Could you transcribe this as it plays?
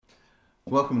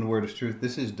Welcome to Word of Truth.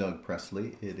 This is Doug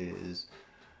Presley. It is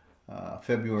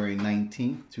February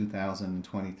 19th,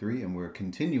 2023, and we're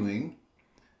continuing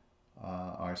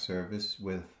our service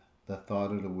with the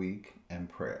Thought of the Week and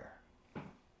prayer.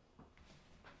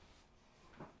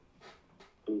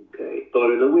 Okay,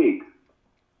 Thought of the Week.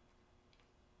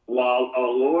 While our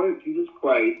Lord Jesus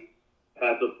Christ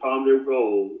has a prominent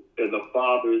role in the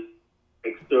Father's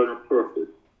external purpose,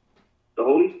 the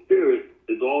Holy Spirit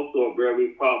is also a very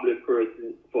prominent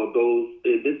person for those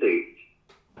in this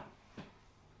age.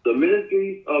 The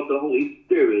ministries of the Holy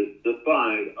Spirit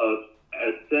define us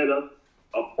and set us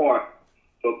apart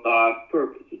from God's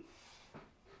purposes.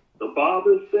 The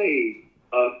Father saved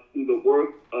us through the work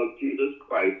of Jesus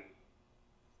Christ,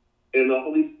 and the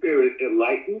Holy Spirit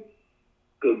enlightens,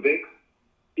 convicts,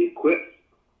 equips,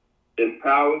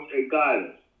 empowers, and guides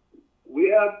us. We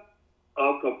have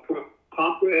a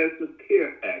comprehensive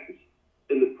care package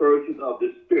in the person of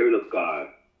the Spirit of God.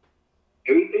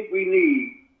 Everything we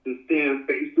need to stand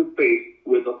face to face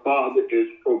with the Father is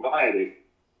provided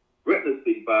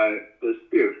relentlessly by the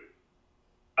Spirit.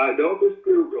 I know the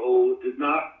Spirit role is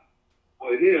not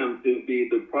for Him to be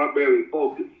the primary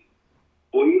focus,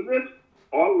 for He lifts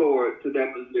our Lord to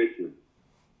that position.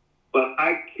 But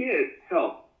I can't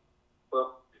help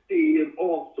but see Him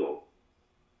also.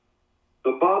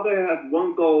 The Father has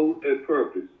one goal and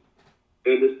purpose,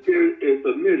 and the Spirit is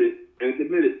submitted and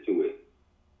committed to it.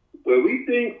 When we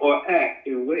think or act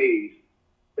in ways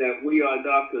that we are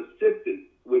not consistent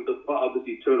with the Father's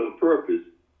eternal purpose,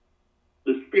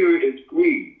 the Spirit is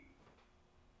grieved.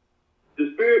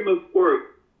 The Spirit must work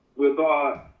with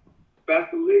our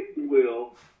vacillating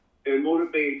will and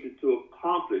motivation to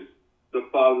accomplish the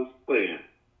Father's plan.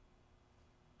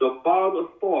 The Father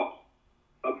thoughts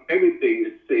of everything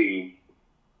is seen,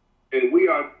 and we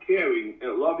are caring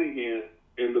and loving Him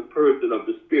in the person of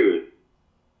the Spirit.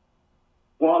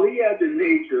 While He has the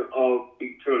nature of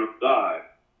eternal God,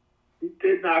 He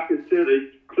did not consider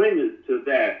clinging to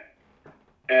that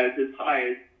as His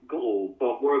highest goal,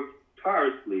 but worked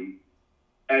tirelessly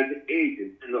as an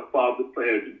agent in the Father's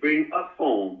plan to bring us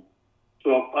home to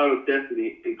our final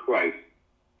destiny in Christ.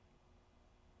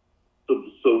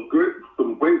 Some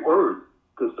great words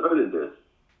concerning this.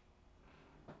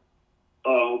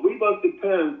 We must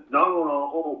depend not on our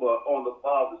own, but on the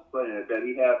Father's plan that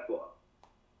He has for us.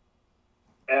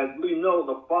 As we know,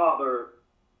 the Father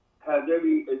has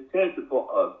every intention for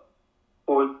us,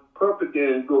 for His perfect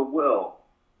and good will.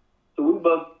 So we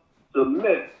must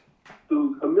submit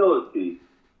through humility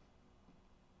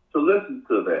to listen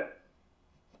to that.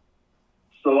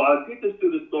 So I think this to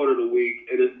the start of the week,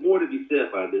 and there's more to be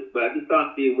said by this, but I just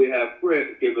thought we have prayer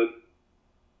to give us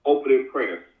opening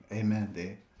prayer. Amen,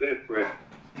 Dave. Let's pray.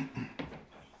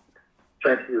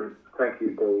 Thank you,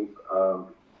 Dave.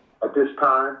 At this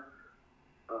time,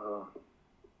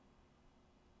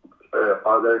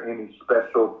 are there any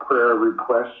special prayer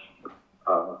requests?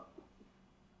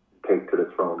 Take to the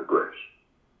throne of grace.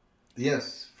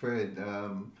 Yes, Fred.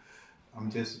 I'm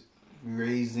just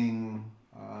raising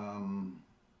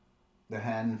the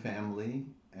Haddon family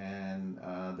and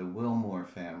the Wilmore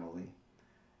family,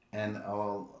 and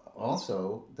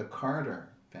also the Carter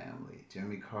family.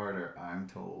 Jimmy Carter, I'm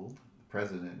told,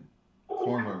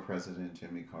 former President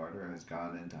Jimmy Carter has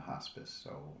gone into hospice,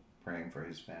 so praying for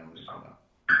his family as well.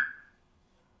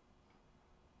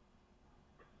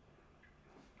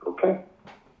 Okay.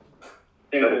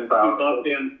 And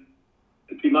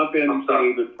keep my family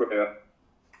saved in prayer.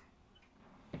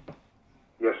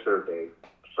 Yes, sir, Dave.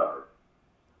 Sorry.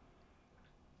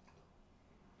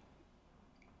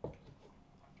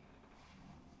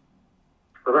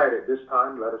 All right, at this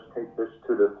time, let us take this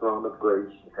to the throne of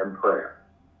grace and prayer.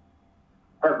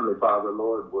 Heavenly Father,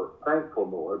 Lord, we're thankful,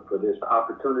 Lord, for this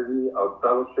opportunity of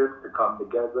fellowship to come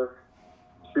together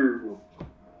to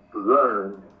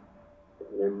learn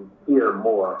and hear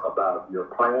more about your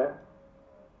plan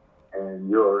and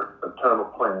your eternal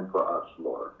plan for us,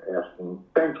 Lord.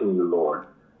 Thanking you, Lord,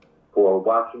 for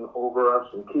watching over us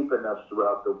and keeping us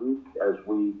throughout the week as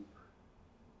we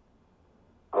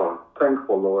are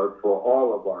thankful, Lord, for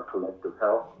all of our collective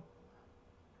health.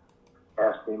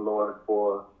 Asking, Lord,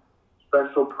 for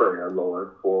special prayer,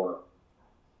 Lord, for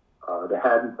the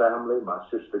Haddon family, my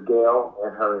sister Gail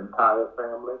and her entire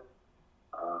family.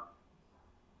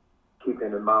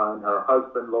 Keeping in mind her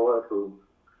husband, Lord, who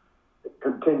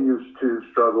continues to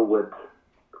struggle with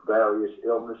various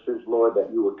illnesses, Lord,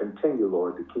 that you will continue,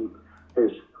 Lord, to keep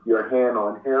your hand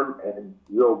on him and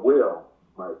your will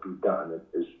might be done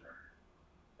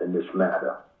in this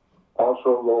matter.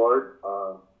 Also, Lord,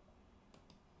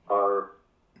 our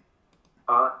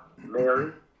Aunt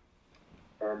Mary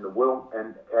and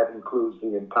and that includes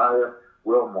the entire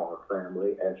Wilmore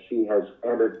family, as she has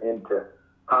entered into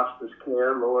hospice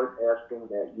care, Lord, asking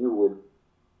that you would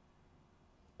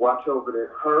watch over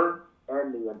her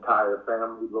and the entire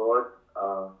family, Lord,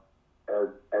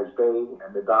 as they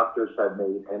and the doctors have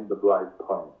made end-of-life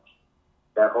plans.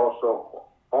 That also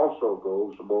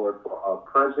goes, Lord, for our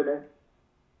president,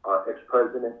 our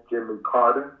ex-president Jimmy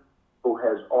Carter, who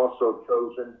has also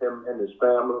chosen him and his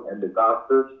family and the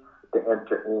doctors to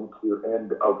enter into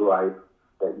end of life,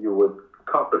 that you would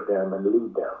comfort them and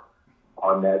lead them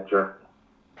on that journey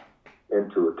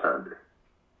into eternity.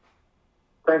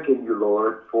 Thanking you,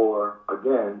 Lord, for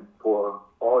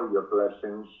all your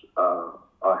blessings,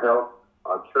 our health,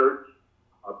 our church,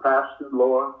 our pastor,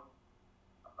 Lord,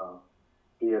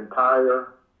 the entire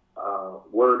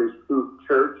Word is Truth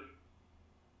Church,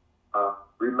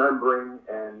 remembering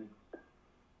and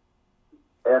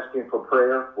asking for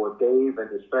prayer for Dave and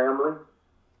his family,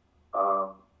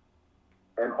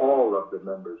 and all of the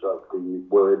members of the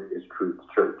Word is Truth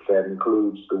Church. That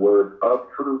includes the Word of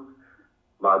Truth,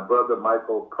 my brother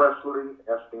Michael Presley,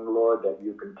 asking, Lord, that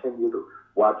you continue to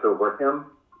watch over him,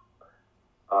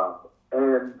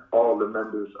 and all the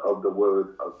members of the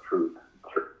Word of Truth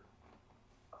Church.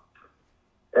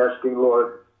 Asking,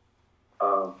 Lord,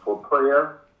 for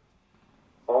prayer,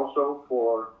 also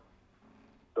for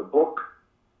the book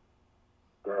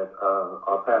that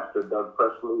our pastor Doug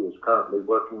Presley is currently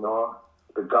working on,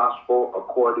 The Gospel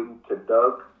According to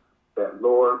Doug, that,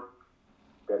 Lord,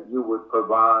 that you would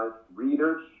provide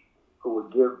readers who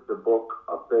would give the book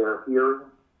a fair hearing,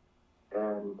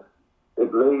 and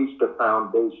it lays the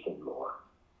foundation, Lord,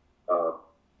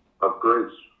 of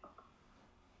grace,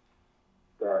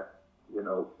 that,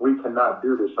 we cannot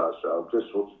do this ourselves. This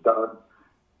was done,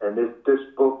 and this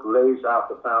book lays out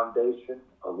the foundation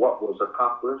of what was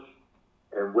accomplished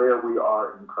and where we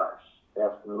are in Christ.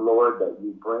 Asking, Lord, that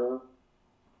you bring,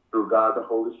 through God the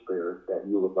Holy Spirit, that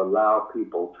you would allow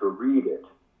people to read it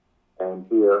and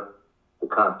hear the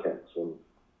contents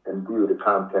and view the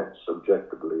contents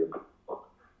subjectively of the book.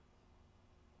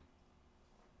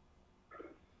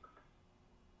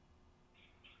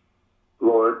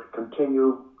 Lord,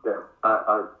 continue that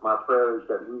my prayer is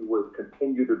that we would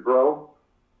continue to grow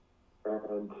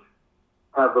and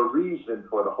have a reason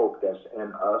for the hope that's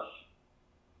in us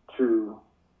to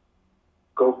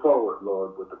go forward,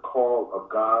 Lord, with the call of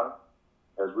God,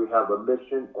 as we have a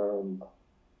mission, and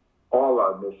all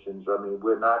our missions.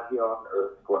 We're not here on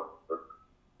earth for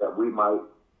that we might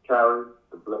carry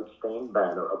the bloodstained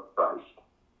banner of Christ.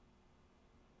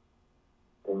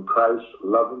 In Christ's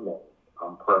loving name,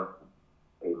 I'm praying.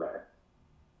 Amen.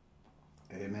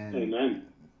 Amen. Amen.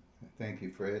 Thank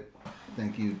you, Fred.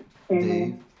 Thank you,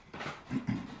 Amen. Dave.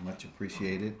 Much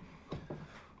appreciated.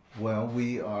 Well,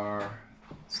 we are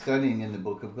studying in the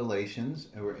book of Galatians,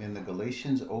 and we're in the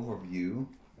Galatians overview.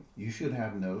 You should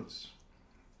have notes,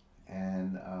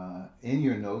 and in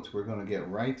your notes, we're going to get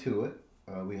right to it.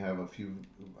 We have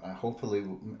hopefully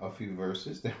a few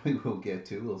verses that we will get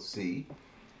to. We'll see.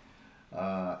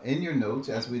 In your notes,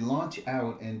 as we launch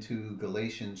out into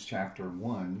Galatians chapter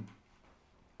 1,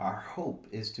 our hope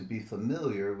is to be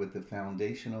familiar with the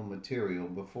foundational material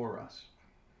before us.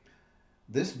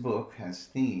 This book has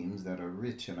themes that are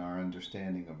rich in our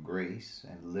understanding of grace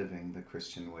and living the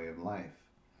Christian way of life.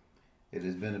 It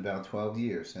has been about 12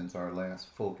 years since our last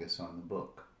focus on the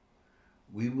book.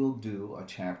 We will do a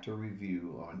chapter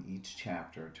review on each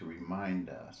chapter to remind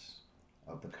us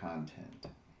of the content.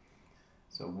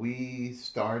 So we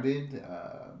started,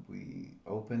 we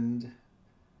opened,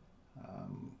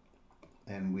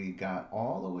 and we got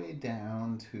all the way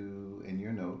down to, in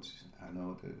your notes, I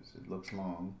know it looks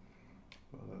long,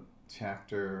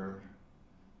 chapter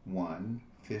 1,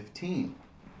 15.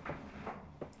 I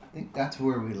think that's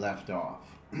where we left off.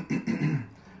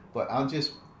 But I'll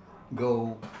just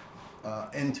go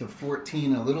into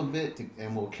 14 a little bit,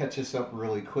 and we'll catch us up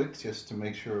really quick just to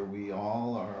make sure we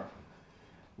all are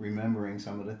remembering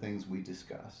some of the things we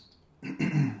discussed.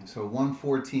 So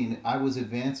 1:14, I was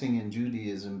advancing in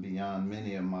Judaism beyond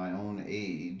many of my own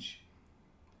age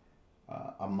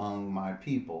among my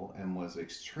people, and was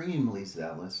extremely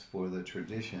zealous for the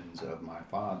traditions of my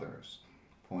fathers.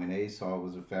 Point A, Saul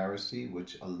was a Pharisee,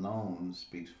 which alone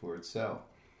speaks for itself.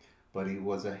 But he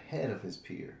was ahead of his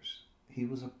peers. He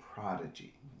was a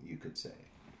prodigy, you could say.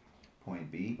 Point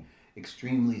B,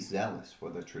 extremely zealous for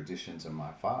the traditions of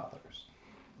my fathers.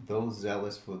 Those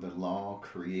zealous for the law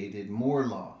created more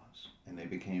laws, and they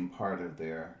became part of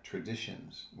their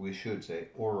traditions. We should say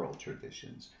oral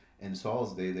traditions. In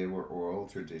Saul's day, they were oral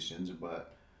traditions,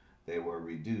 but they were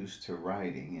reduced to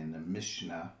writing in the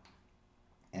Mishnah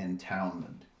and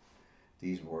Talmud.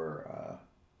 These were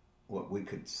what we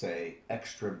could say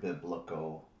extra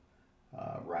biblical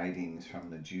writings from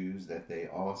the Jews that they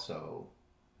also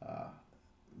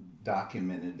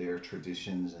documented their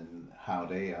traditions and how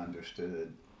they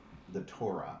understood the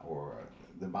Torah or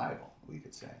the Bible, we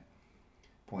could say.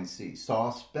 Point C,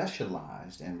 Saul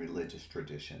specialized in religious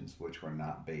traditions which were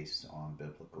not based on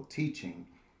biblical teaching,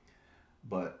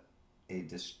 but a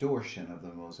distortion of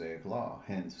the Mosaic law.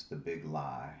 Hence, the big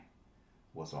lie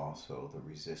was also the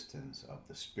resistance of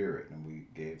the Spirit. And we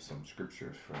gave some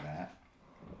scriptures for that,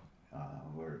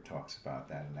 where it talks about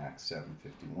that in Acts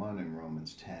 7:51 and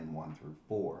Romans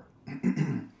 10:1-4.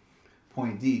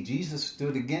 Point D, Jesus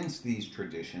stood against these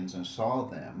traditions and saw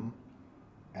them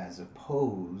as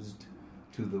opposed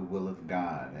to the will of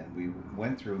God. And we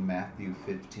went through Matthew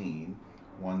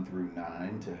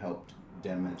 15:1-9 to help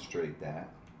demonstrate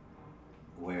that,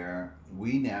 where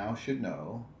we now should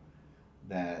know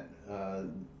that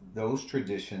those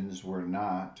traditions were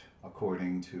not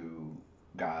according to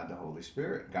God the Holy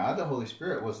Spirit. God the Holy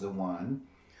Spirit was the one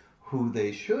who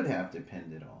they should have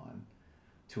depended on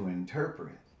to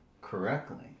interpret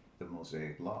correctly the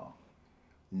Mosaic law,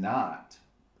 not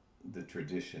the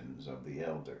traditions of the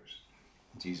elders.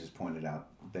 Jesus pointed out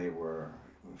they were,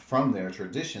 from their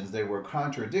traditions, they were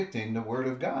contradicting the Word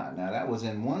of God. Now, that was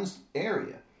in one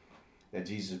area that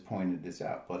Jesus pointed this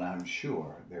out, but I'm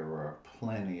sure there were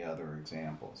plenty other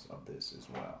examples of this as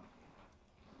well.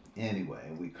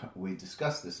 Anyway, we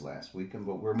discussed this last week,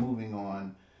 but we're moving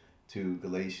on to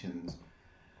Galatians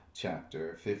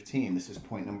chapter 15. This is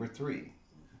point number 3.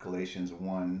 Galatians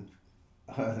 1,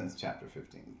 chapter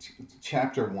 15.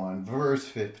 Chapter 1, verse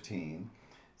 15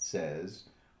 says,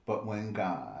 "But when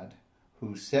God,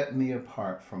 who set me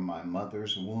apart from my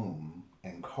mother's womb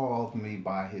and called me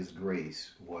by his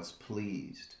grace, was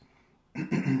pleased."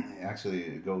 Actually,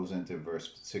 it goes into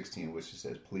verse 16, which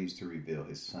says, "Pleased to reveal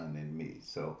his son in me."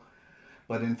 So,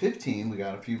 but in 15, we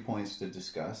got a few points to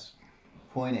discuss.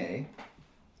 Point A,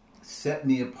 set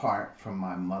me apart from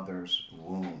my mother's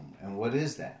womb. And what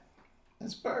is that?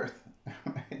 It's birth.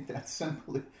 That's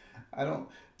simply,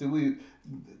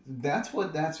 that's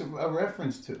what that's a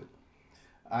reference to.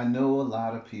 I know a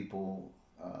lot of people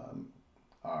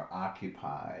are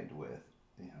occupied with,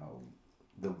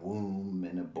 the womb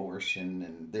and abortion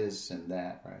and this and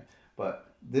that, right?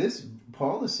 But this,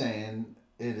 Paul is saying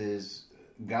it is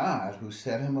God who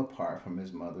set him apart from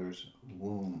his mother's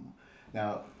womb.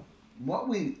 Now, what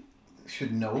we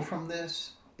should know from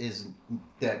this is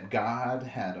that God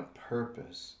had a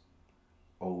purpose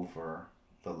over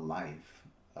the life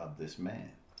of this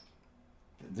man.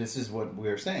 This is what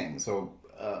we're saying. So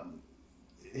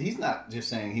he's not just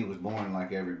saying he was born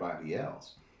like everybody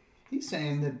else. He's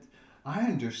saying that I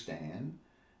understand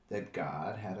that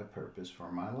God had a purpose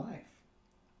for my life.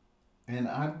 And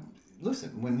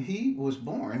listen, when he was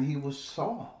born, he was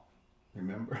Saul.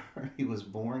 Remember, he was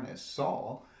born as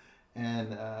Saul.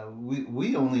 And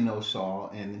we only know Saul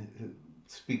in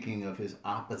speaking of his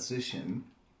opposition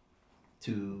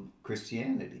to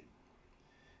Christianity.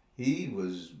 He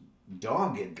was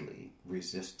doggedly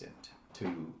resistant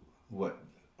to what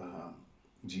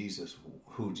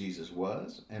who Jesus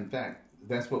was. In fact,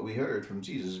 that's what we heard from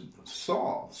Jesus.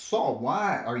 Saul,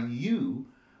 why are you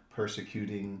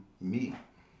persecuting me?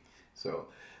 So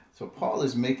Paul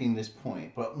is making this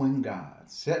point. But when God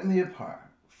set me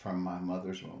apart from my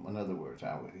mother's womb, in other words,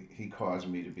 he caused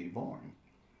me to be born,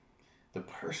 the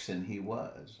person he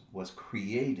was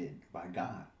created by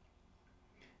God.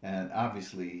 And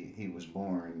obviously, he was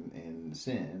born in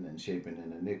sin and shapen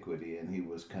in iniquity, and he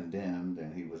was condemned,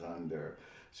 and he was under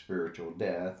spiritual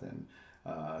death and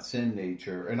sin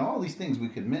nature, and all these things we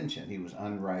could mention. He was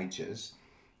unrighteous.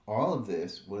 All of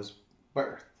this was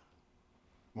birth.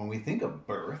 When we think of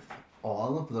birth,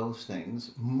 all of those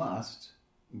things must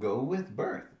go with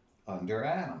birth under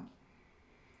Adam.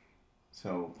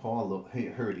 So Paul, he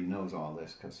knows all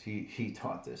this because he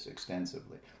taught this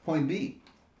extensively. Point B,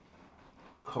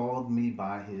 called me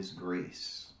by his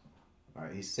grace. All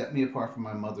right, he set me apart from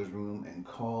my mother's womb and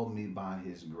called me by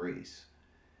his grace.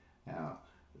 Now,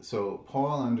 so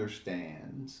Paul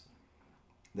understands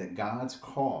that God's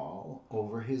call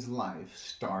over his life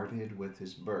started with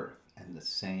his birth, and the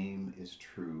same is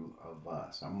true of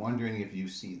us. I'm wondering if you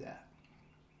see that.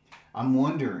 I'm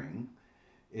wondering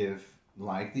if,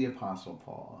 like the Apostle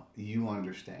Paul, you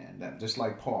understand that, just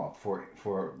like Paul,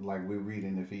 for like we read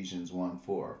in Ephesians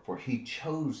 1:4, for he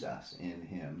chose us in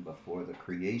him before the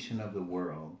creation of the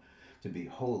world to be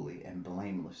holy and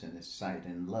blameless in his sight.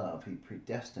 In love, he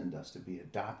predestined us to be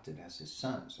adopted as his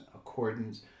sons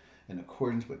in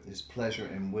accordance with his pleasure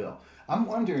and will. I'm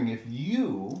wondering if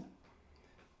you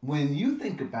when you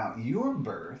think about your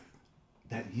birth,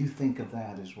 that you think of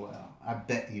that as well. I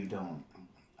bet you don't.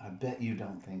 I bet you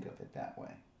don't think of it that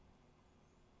way.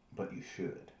 But you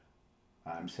should.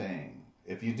 I'm saying,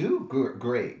 if you do,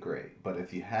 great. But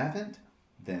if you haven't,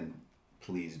 then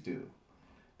please do.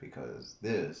 Because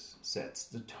this sets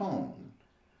the tone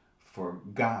for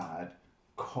God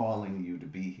calling you to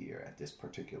be here at this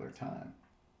particular time.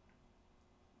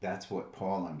 That's what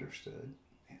Paul understood.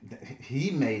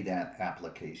 He made that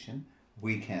application.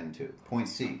 We can too. Point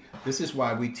C. This is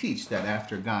why we teach that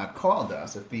after God called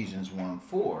us, Ephesians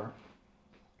 1:4,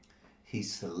 he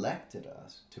selected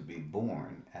us to be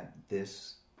born at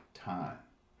this time.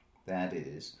 That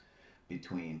is,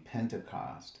 between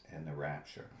Pentecost and the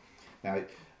rapture. Now,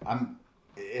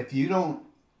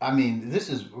 this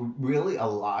is really a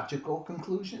logical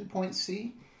conclusion, point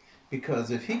C,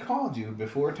 because if he called you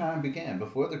before time began,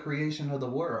 before the creation of the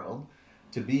world,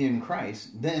 to be in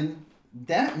Christ, then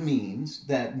that means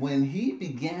that when he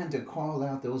began to call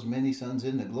out those many sons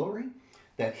into glory,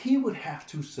 that he would have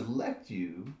to select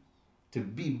you to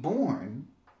be born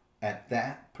at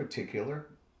that particular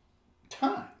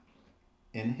time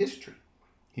in history,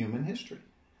 human history.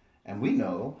 And we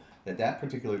know that that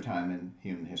particular time in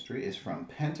human history is from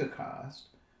Pentecost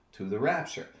to the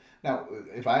rapture. Now,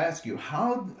 if I ask you,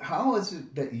 how is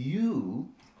it that you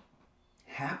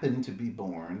happen to be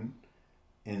born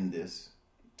in this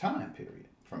time period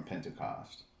from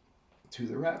Pentecost to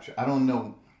the rapture? I don't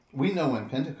know. We know when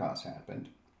Pentecost happened,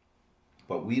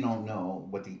 but we don't know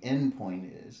what the end point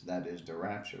is. That is the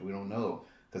rapture. We don't know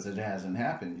because it hasn't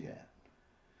happened yet.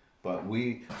 But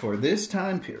for this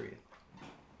time period,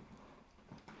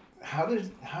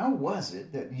 how was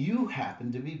it that you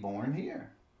happened to be born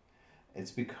here?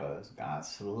 It's because God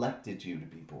selected you to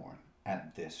be born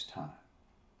at this time.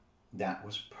 That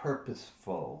was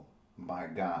purposeful by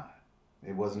God.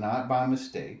 It was not by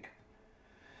mistake.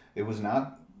 It was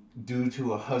not due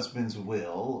to a husband's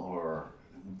will or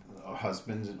a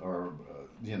husband's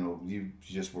you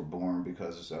just were born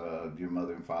because your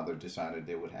mother and father decided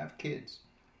they would have kids.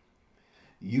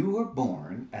 You were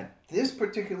born at this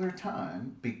particular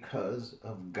time because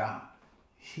of God.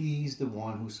 He's the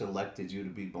one who selected you to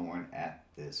be born at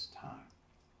this time.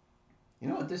 You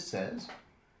know what this says?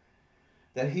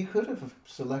 That he could have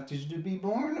selected you to be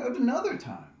born at another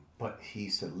time, but he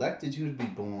selected you to be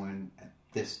born at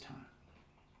this time.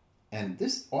 And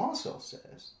this also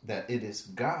says that it is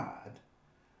God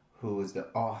who is the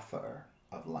author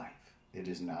of life. It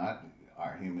is not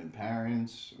our human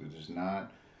parents. It is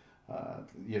not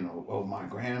my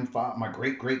grandfather, my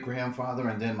great-great-grandfather,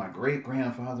 and then my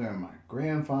great-grandfather, and my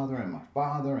grandfather, and my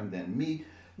father, and then me.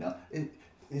 No,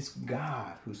 it's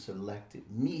God who selected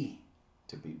me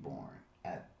to be born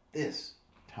at this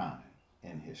time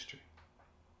in history.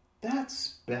 That's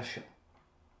special.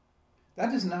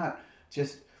 That is not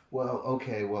just,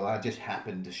 I just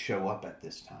happened to show up at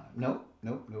this time.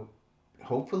 Nope.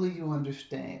 Hopefully you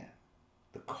understand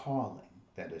the calling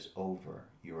that is over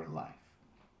your life.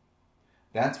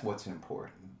 That's what's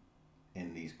important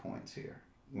in these points here.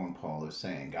 When Paul is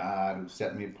saying, God who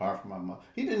set me apart from my mother.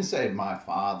 He didn't say my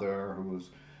father who was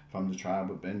from the tribe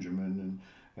of Benjamin.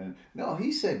 And no,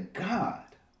 he said God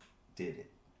did it.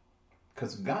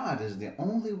 Because God is the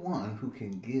only one who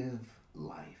can give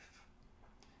life.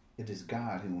 It is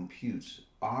God who imputes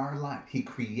our life. He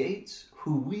creates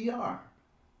who we are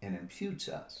and imputes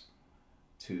us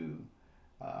to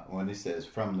when he says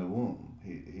from the womb,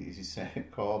 he said,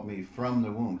 called me from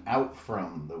the womb, out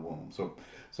from the womb.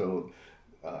 So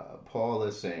Paul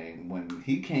is saying when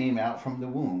he came out from the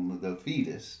womb, the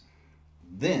fetus,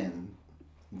 then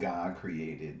God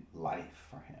created life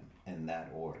for him in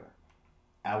that order.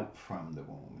 Out from the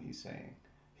womb, he's saying.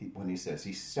 When he says,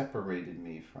 he separated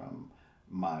me from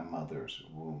my mother's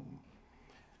womb.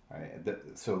 All right?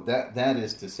 So that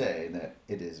is to say that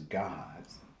it is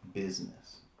God's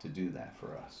business to do that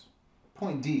for us.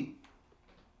 Point D.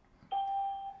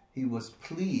 He was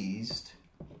pleased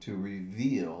to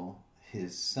reveal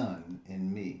his son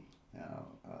in me. Now,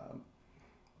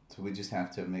 so we just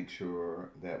have to make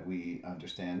sure that we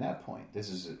understand that point. This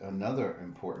is another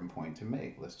important point to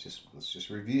make. Let's just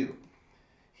review.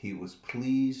 He was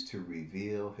pleased to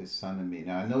reveal his son in me.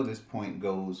 Now, I know this point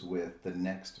goes with the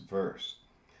next verse,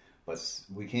 but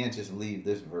we can't just leave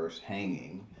this verse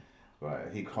hanging.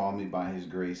 Right? He called me by his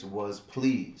grace, was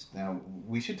pleased. Now,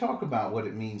 we should talk about what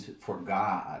it means for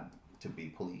God to be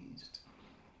pleased.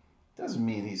 Doesn't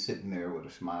mean he's sitting there with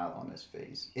a smile on his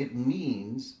face. It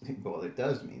means, well, it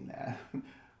does mean that,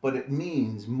 but it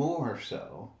means more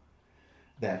so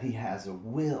that he has a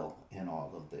will in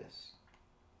all of this.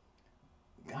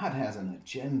 God has an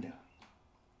agenda.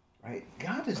 right?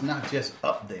 God is not just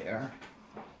up there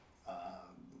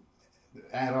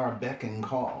at our beck and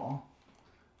call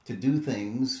to do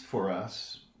things for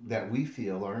us that we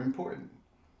feel are important.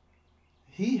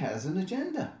 He has an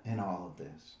agenda in all of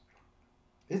this.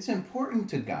 It's important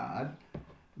to God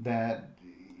that,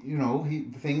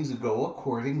 things go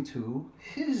according to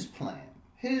his plan,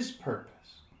 his purpose.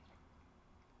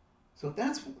 So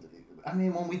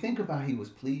when we think about he was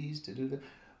pleased to do that,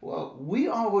 well,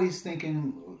 we're always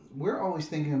thinking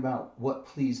about what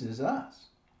pleases us.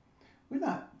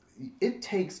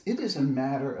 It is a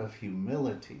matter of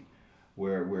humility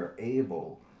where we're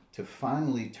able to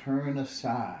finally turn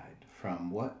aside from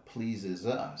what pleases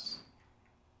us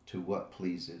to what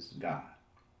pleases God.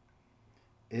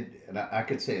 And I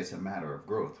could say it's a matter of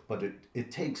growth, but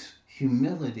it takes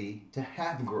humility to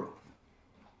have growth.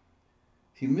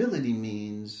 Humility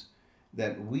means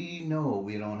that we know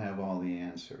we don't have all the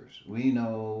answers. We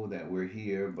know that we're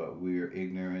here, but we're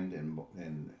ignorant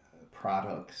and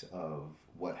products of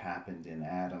what happened in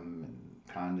Adam, and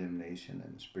condemnation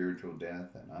and spiritual death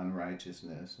and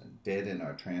unrighteousness, and dead in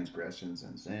our transgressions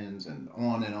and sins, and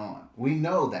on and on. We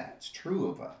know that's true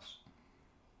of us.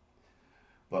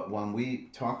 But when we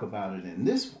talk about it in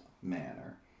this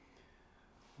manner,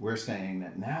 we're saying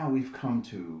that now we've come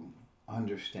to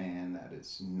understand that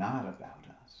it's not about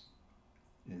us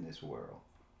in this world.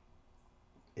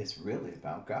 It's really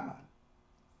about God.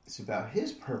 It's about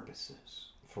his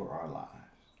purposes for our lives.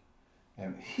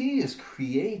 And he has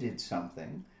created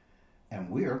something, and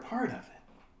we're a part of it.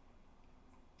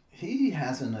 He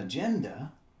has an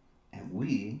agenda, and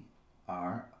we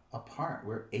are a part.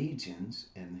 We're agents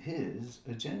in his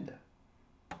agenda.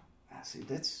 See,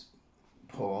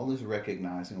 Paul is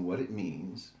recognizing what it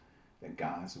means that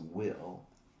God's will,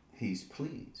 he's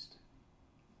pleased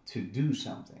to do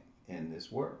something in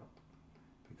this world,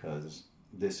 because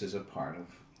this is a part of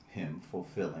him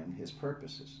fulfilling his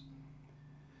purposes.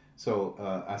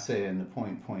 So I say in the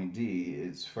point D,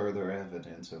 it's further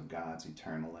evidence of God's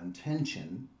eternal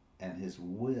intention and his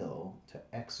will to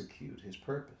execute his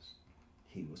purpose.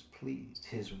 He was pleased.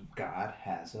 God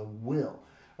has a will,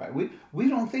 right? We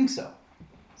don't think so.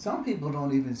 Some people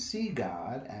don't even see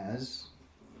God as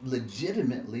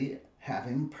legitimately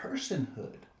having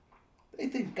personhood. They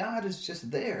think God is just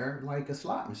there like a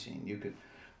slot machine. You could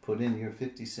put in your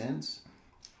 50 cents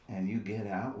and you get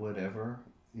out whatever,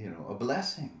 a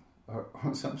blessing or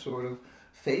some sort of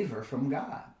favor from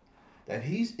God. That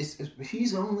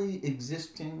he's only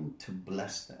existing to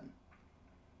bless them,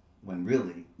 when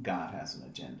really God has an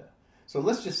agenda. So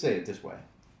let's just say it this way.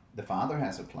 The Father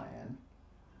has a plan.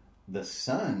 The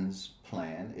Son's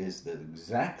plan is the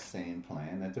exact same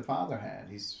plan that the Father had.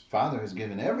 Father has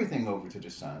given everything over to the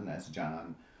Son. That's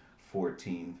John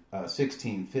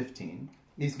 16, 15.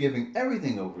 He's giving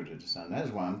everything over to the Son. That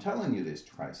is why I'm telling you this,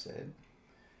 Christ said.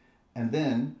 And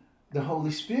then the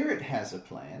Holy Spirit has a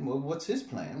plan. Well, what's his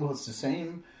plan? Well, it's the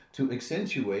same, to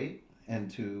accentuate and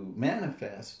to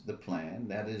manifest the plan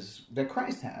that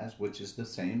Christ has, which is the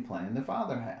same plan the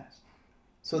Father has.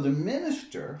 So the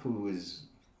minister who is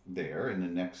there in the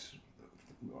next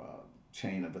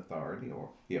chain of authority, or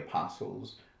the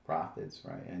apostles, prophets,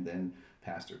 right, and then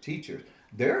pastor, teachers,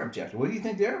 their objective, what do you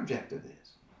think their objective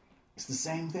is? It's the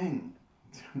same thing,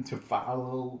 to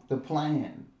follow the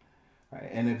plan, right?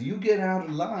 And if you get out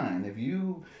of line, if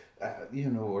you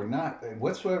or not,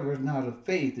 whatsoever is not of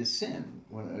faith is sin.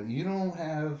 When you don't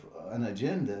have an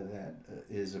agenda that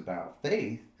is about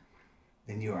faith,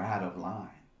 then you're out of line.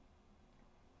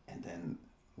 And then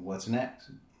what's next?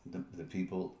 The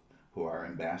people who are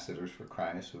ambassadors for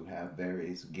Christ, who have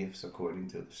various gifts according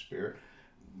to the Spirit,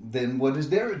 then what is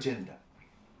their agenda?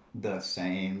 The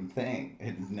same thing.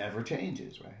 It never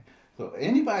changes, right? So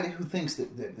anybody who thinks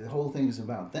that the whole thing is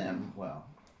about them, well,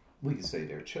 we could say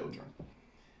they're children.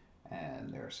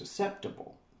 And they're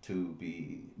susceptible to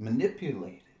be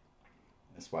manipulated.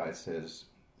 That's why it says,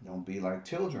 don't be like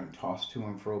children, tossed to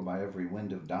and fro by every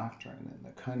wind of doctrine, and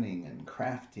the cunning and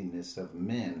craftiness of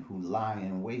men who lie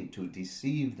in wait to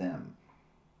deceive them.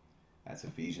 That's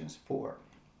Ephesians 4.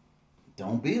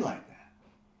 Don't be like that.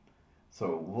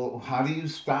 So, how do you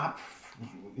stop,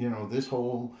 this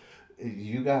whole,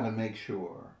 you got to make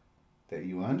sure that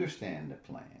you understand the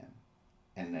plan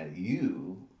and that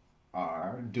you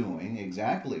are doing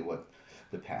exactly what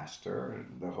the pastor,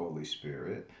 the Holy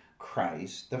Spirit,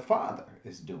 Christ, the Father,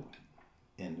 is doing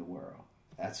in the world.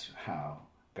 That's how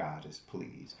God is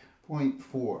pleased. Point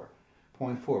four,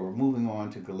 we're moving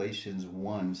on to Galatians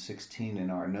 1:16 in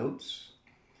our notes.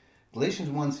 Galatians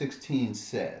 1:16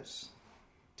 says,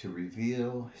 to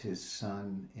reveal his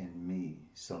Son in me,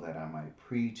 so that I might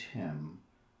preach him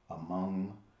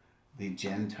among the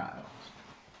Gentiles.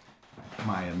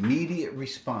 My immediate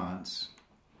response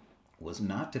was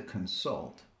not to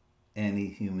consult any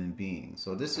human being.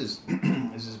 So this is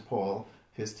Paul,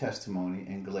 his testimony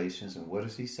in Galatians, and what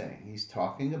is he saying? He's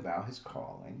talking about his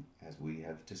calling, as we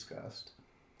have discussed.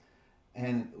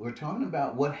 And we're talking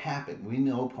about what happened. We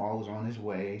know Paul was on his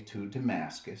way to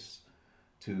Damascus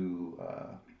to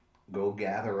go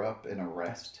gather up and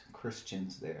arrest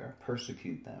Christians there,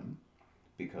 persecute them,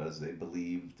 because they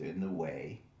believed in the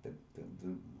way, the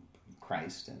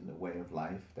Christ and the way of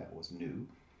life that was new.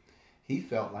 He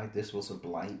felt like this was a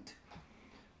blight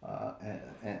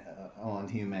on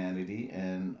humanity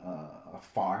and a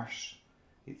farce.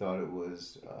 He thought it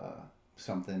was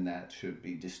something that should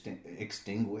be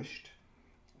extinguished,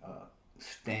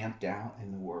 stamped out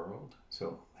in the world.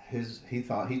 So he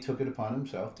thought he took it upon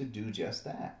himself to do just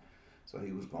that. So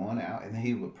he was going out, and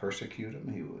he would persecute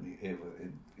them.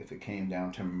 If it came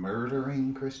down to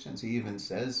murdering Christians, he even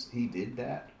says he did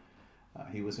that.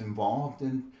 He was involved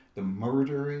in the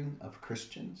murdering of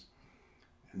Christians.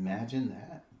 Imagine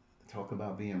that. Talk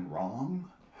about being wrong,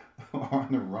 on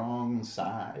the wrong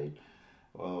side.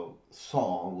 Well,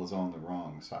 Saul was on the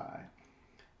wrong side.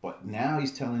 But now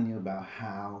he's telling you about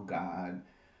how God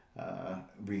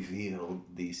revealed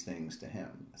these things to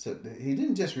him. So he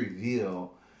didn't just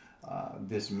reveal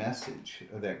this message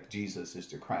that Jesus is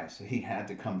the Christ. He had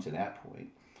to come to that point.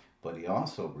 But he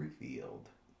also revealed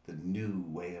the new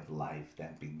way of life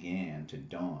that began to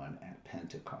dawn at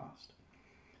Pentecost.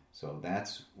 So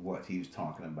that's what he was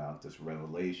talking about, this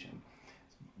revelation.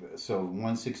 So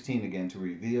 1:16 again, to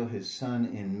reveal his Son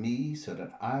in me so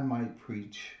that I might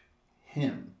preach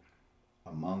him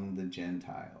among the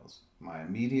Gentiles. My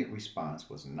immediate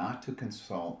response was not to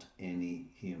consult any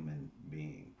human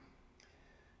being.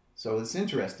 So it's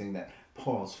interesting that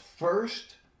Paul's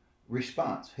first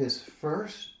response, his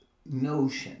first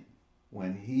notion,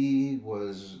 when he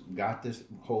got this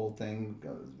whole thing,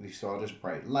 he saw this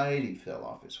bright light, he fell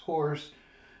off his horse.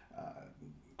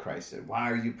 Christ said, "Why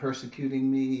are you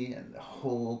persecuting me?" And the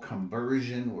whole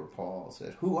conversion where Paul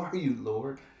said, "Who are you,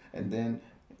 Lord?" And then,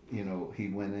 he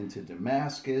went into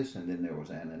Damascus, and then there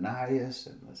was Ananias,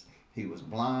 and he was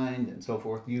blind, and so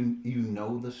forth. You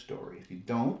know the story. If you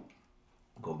don't,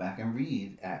 go back and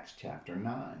read Acts chapter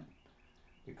 9,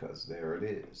 because there it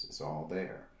is. It's all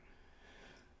there.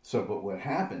 So, but what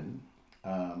happened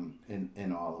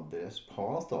in all of this,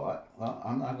 Paul thought, well,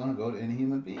 I'm not going to go to any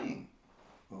human being.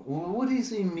 Well, what does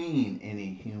he mean,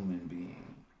 any human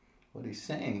being? What he's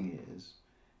saying is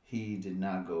he did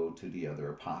not go to the other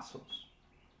apostles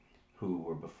who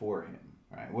were before him.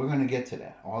 Right? We're going to get to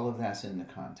that. All of that's in the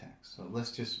context. So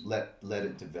let's just let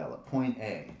it develop. Point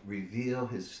A, reveal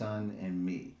his Son in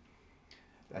me.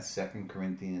 That's 2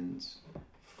 Corinthians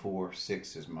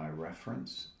 4:6 is my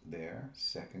reference there.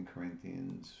 2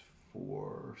 Corinthians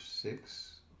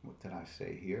 4:6. What did I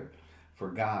say here? For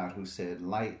God, who said,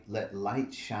 let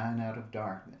light shine out of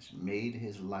darkness, made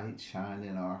his light shine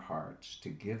in our hearts to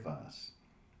give us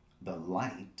the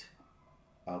light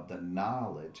of the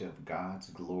knowledge of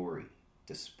God's glory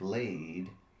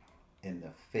displayed in the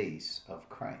face of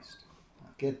Christ. Now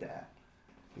get that,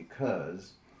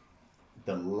 because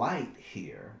the light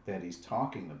here that he's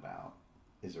talking about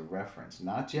is a reference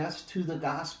not just to the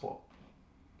gospel,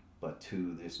 but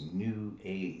to this new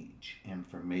age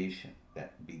information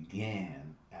that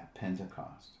began at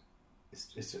Pentecost.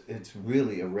 It's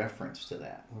really a reference to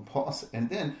that. And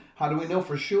then, how do we know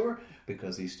for sure?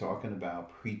 Because he's talking about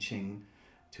preaching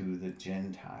to the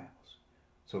Gentiles.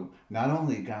 So not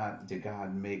only did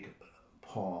God make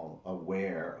Paul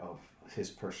aware of his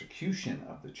persecution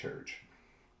of the church,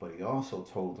 but he also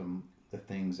told him the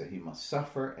things that he must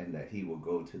suffer and that he will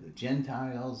go to the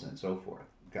Gentiles and so forth.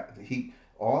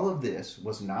 All of this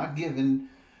was not given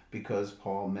because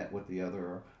Paul met with the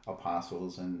other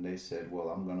apostles and they said, well,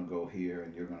 I'm going to go here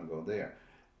and you're going to go there.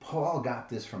 Paul got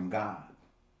this from God,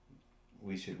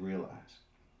 we should realize.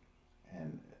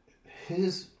 And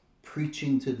his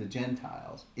preaching to the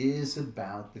Gentiles is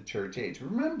about the church age.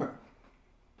 Remember,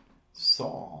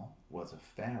 Saul was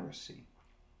a Pharisee.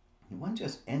 He wasn't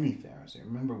just any Pharisee.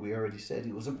 Remember, we already said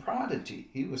he was a prodigy.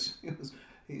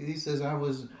 He says, I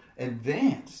was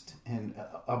advanced and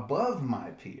above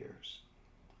my peers.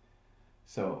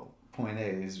 So, point A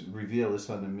is reveal this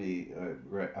unto me,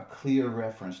 a clear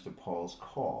reference to Paul's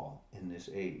call in this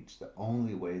age. The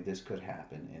only way this could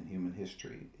happen in human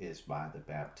history is by the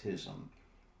baptism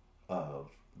of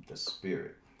the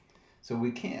Spirit. So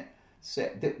we can't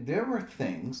say that there were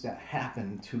things that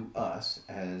happened to us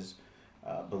as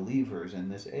believers in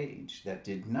this age that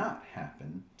did not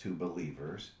happen to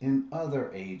believers in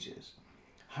other ages.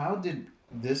 How did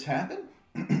this happen?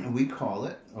 we call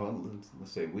it, or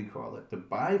let's say we call it, the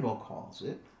Bible calls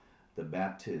it the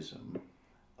baptism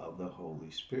of the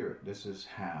Holy Spirit. This is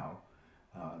how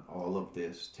all of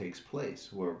this takes place,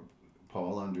 where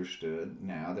Paul understood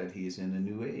now that he's in a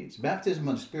new age. Baptism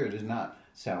of the Spirit is not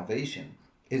salvation.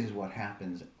 It is what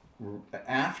happens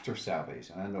after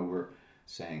salvation. I know we're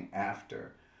saying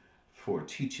after for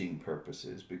teaching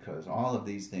purposes, because all of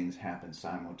these things happen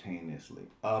simultaneously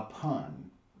upon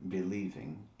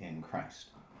believing in Christ.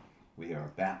 We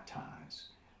are baptized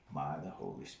by the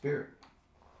Holy Spirit.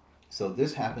 So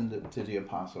this happened to the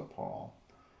Apostle Paul,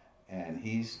 and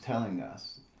he's telling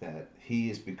us that he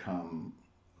has become,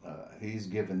 he's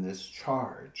given this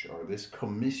charge or this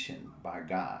commission by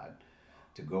God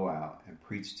to go out and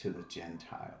preach to the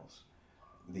Gentiles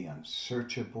the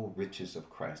unsearchable riches of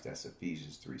Christ. That's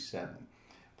Ephesians 3:7.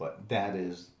 But that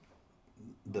is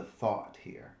the thought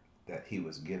here, that he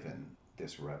was given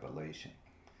this revelation.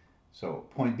 So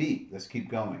point B, let's keep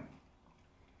going.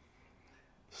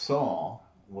 Saul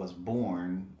was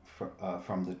born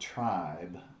from the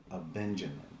tribe of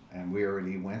Benjamin. And we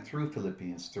already went through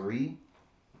Philippians 3.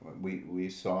 We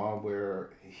saw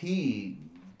where he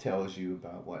tells you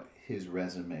about what his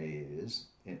resume is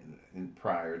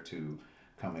prior to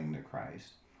coming to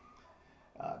Christ.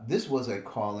 This was a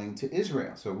calling to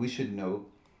Israel. So we should note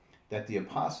that the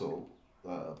Apostle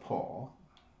Paul,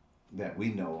 that we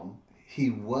know him, he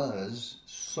was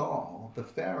Saul the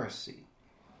Pharisee.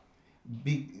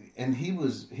 And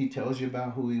he tells you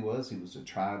about who he was. He was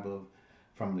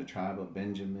from the tribe of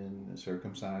Benjamin,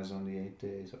 circumcised on the 8th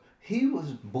day. So he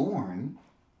was born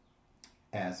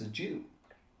as a Jew,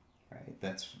 right?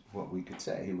 That's what we could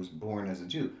say. He was born as a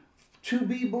Jew. To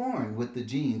be born with the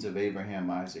genes of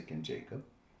Abraham, Isaac, and Jacob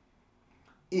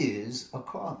is a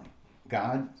calling.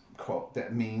 God called,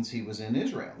 that means he was in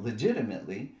Israel.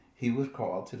 Legitimately, he was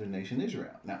called to the nation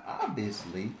Israel. Now,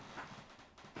 obviously,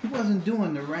 he wasn't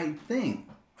doing the right thing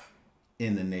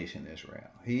in the nation Israel.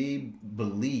 He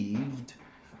believed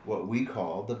what we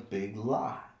call the big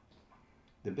lie.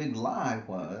 The big lie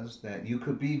was that you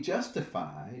could be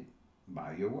justified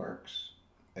by your works,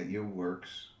 that your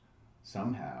works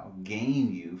somehow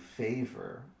gain you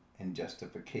favor and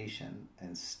justification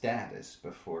and status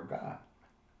before God.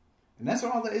 And that's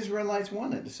all the Israelites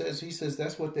wanted. He says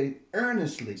that's what they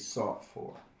earnestly sought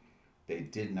for. They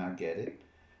did not get it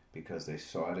because they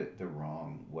sought it the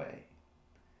wrong way.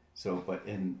 So, but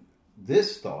in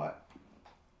this thought,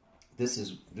 this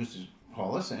is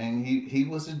Paul is saying he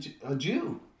was a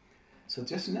Jew. So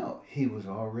just know, he was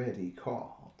already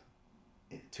called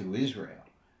to Israel.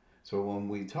 So when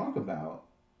we talk about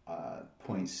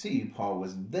point C, Paul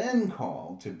was then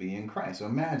called to be in Christ. So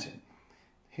imagine,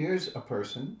 here's a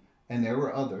person, and there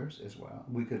were others as well.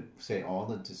 We could say all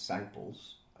the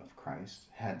disciples of Christ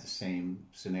had the same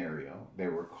scenario. They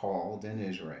were called in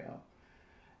Israel,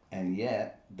 and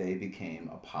yet they became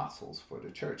apostles for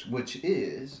the church, which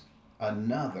is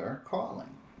another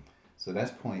calling. So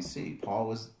that's point C. Paul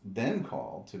was then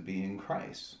called to be in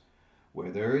Christ,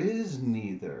 where there is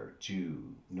neither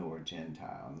Jew nor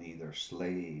Gentile, neither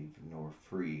slave nor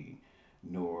free,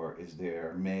 nor is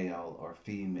there male or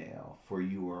female, for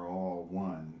you are all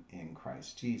one in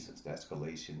Christ Jesus. That's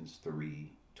Galatians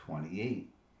 3:28.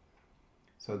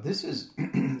 So this is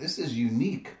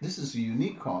unique. This is a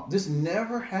unique call. This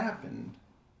never happened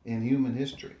in human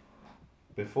history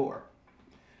before,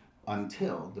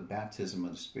 until the baptism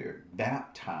of the Spirit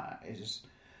baptized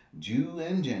Jew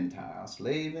and Gentile,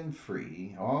 slave and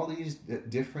free, all these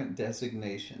different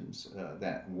designations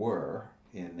that were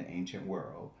in the ancient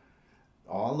world,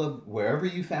 all of wherever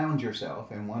you found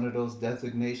yourself in one of those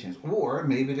designations, or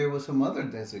maybe there was some other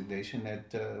designation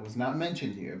that was not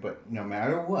mentioned here, but no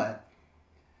matter what,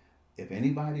 if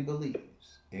anybody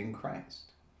believes in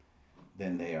Christ,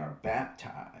 then they are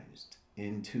baptized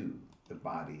into the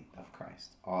body of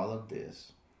Christ. All of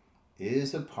this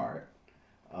is a part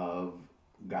of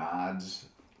God's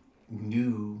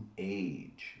new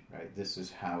age, right? This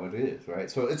is how it is, right?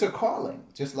 So it's a calling.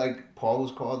 Just like Paul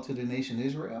was called to the nation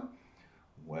Israel,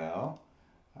 well,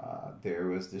 there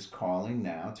was this calling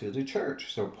now to the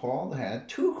church. So Paul had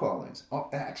two callings. Oh,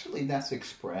 actually, that's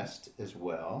expressed as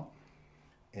well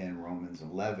in Romans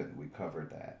 11. We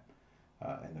covered that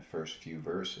in the first few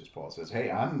verses. Paul says,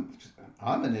 hey, I'm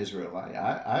an Israelite.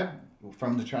 I'm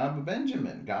from the tribe of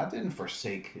Benjamin. God didn't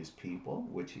forsake his people,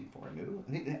 which he foreknew.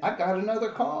 I got another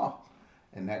call.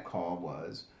 And that call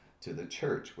was to the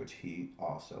church, which he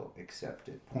also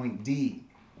accepted. Point D,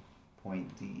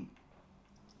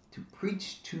 to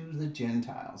preach to the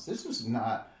Gentiles. This was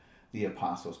not the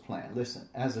apostles' plan. Listen,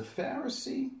 as a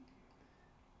Pharisee,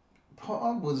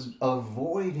 Paul was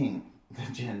avoiding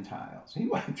the Gentiles. He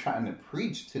wasn't trying to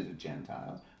preach to the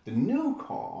Gentiles. The new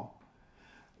call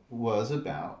was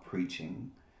about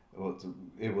preaching.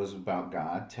 It was about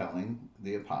God telling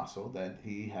the apostle that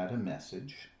he had a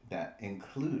message that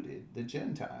included the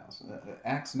Gentiles.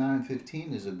 Acts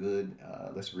 9:15 is a good,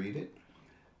 let's read it.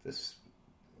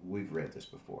 We've read this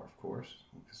before, of course,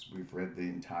 because we've read the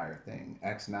entire thing.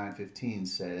 Acts 9:15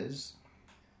 says,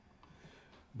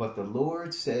 "But the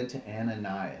Lord said to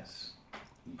Ananias,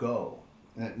 go."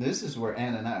 And this is where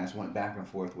Ananias went back and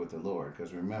forth with the Lord,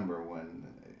 because remember when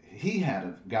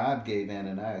God gave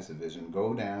Ananias a vision,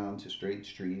 go down to Straight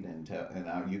Street and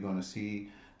you're going to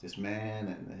see this man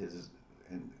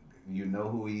and you know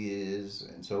who he is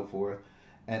and so forth.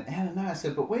 And Ananias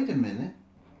said, but wait a minute.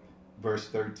 Verse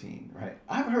 13, right?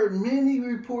 I've heard many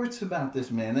reports about this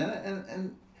man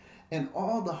and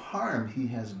all the harm he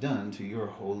has done to your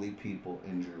holy people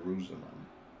in Jerusalem.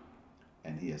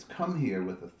 And he has come here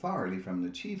with authority from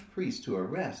the chief priest to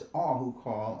arrest all who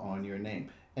call on your name.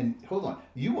 And hold on,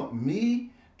 you want me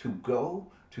to go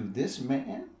to this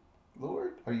man,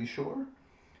 Lord? Are you sure?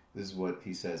 This is what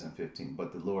he says in 15.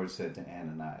 But the Lord said to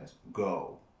Ananias,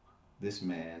 go. This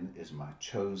man is my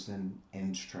chosen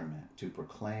instrument to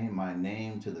proclaim my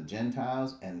name to the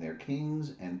Gentiles and their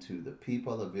kings and to the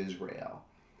people of Israel.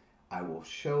 I will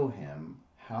show him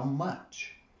how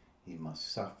much he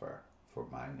must suffer for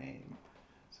my name.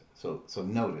 So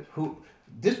notice,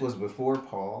 this was before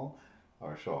Paul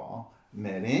or Saul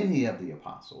met any of the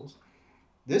apostles.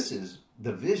 This is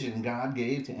the vision God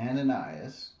gave to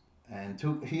Ananias, and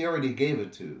he already gave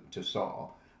it to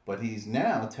Saul. But he's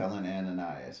now telling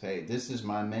Ananias, hey, this is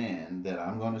my man that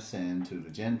I'm going to send to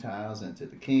the Gentiles and to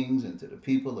the kings and to the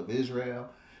people of Israel.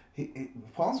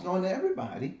 Paul's going to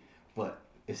everybody, but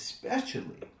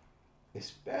especially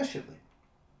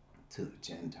to the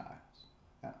Gentiles.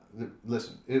 Now,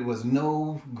 listen, it was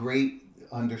no great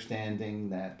understanding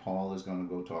that Paul is going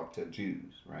to go talk to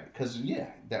Jews, right? Because,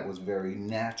 that was very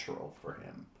natural for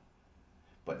him.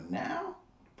 But now,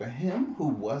 for him who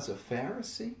was a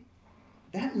Pharisee,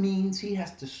 that means he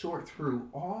has to sort through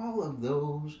all of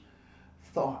those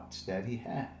thoughts that he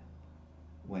had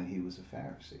when he was a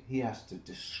Pharisee. He has to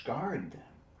discard them.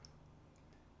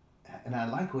 And I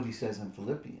like what he says in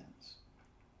Philippians.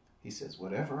 He says,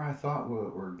 whatever I thought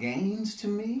were gains to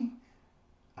me,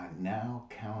 I now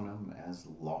count them as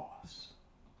loss.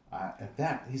 In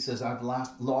fact, he says, I've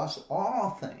lost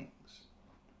all things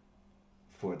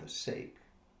for the sake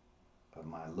of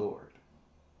my Lord,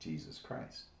 Jesus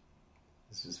Christ.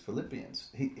 This is Philippians.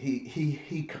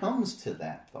 He comes to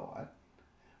that thought,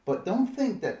 but don't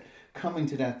think that coming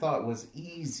to that thought was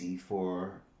easy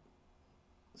for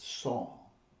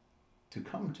Saul to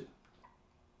come to.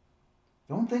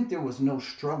 Don't think there was no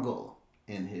struggle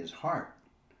in his heart,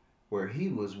 where he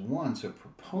was once a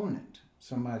proponent,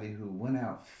 somebody who went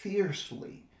out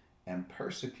fiercely and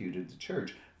persecuted the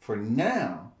church, for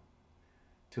now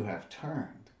to have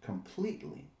turned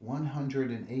completely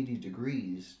 180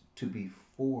 degrees to be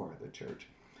for the church.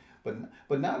 But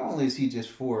not only is he just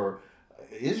for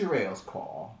Israel's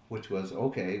call, which was,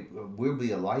 okay, we'll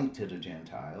be a light to the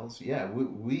Gentiles. Yeah,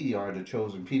 we are the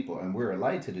chosen people and we're a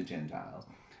light to the Gentiles.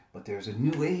 But there's a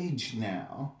new age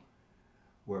now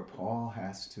where Paul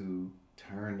has to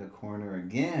turn the corner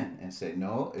again and say,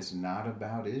 no, it's not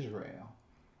about Israel.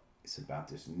 It's about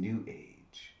this new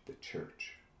age, the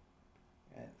church.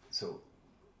 And so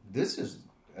this is,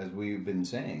 as we've been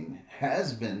saying,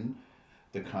 has been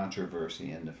the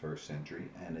controversy in the first century,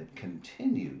 and it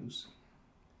continues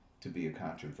to be a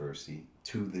controversy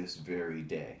to this very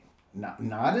day.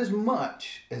 Not as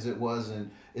much as it was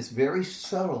it's very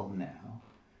subtle now,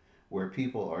 where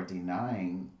people are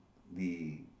denying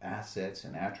the assets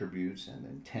and attributes and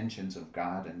intentions of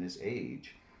God in this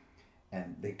age,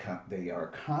 and they are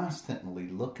constantly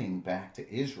looking back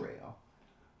to Israel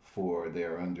for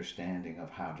their understanding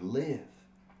of how to live.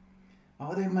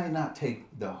 Oh, they might not take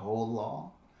the whole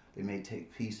law. They may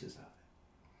take pieces of it.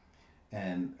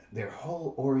 And their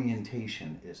whole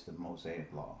orientation is the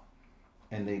Mosaic law.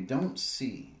 And they don't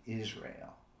see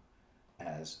Israel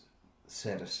as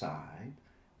set aside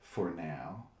for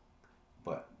now,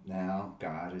 but now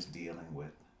God is dealing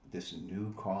with this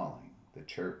new calling, the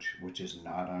church, which is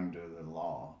not under the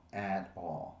law at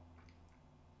all.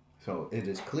 So it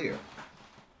is clear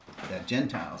that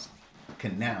Gentiles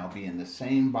can now be in the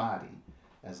same body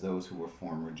as those who were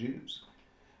former Jews.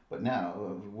 But now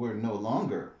we're no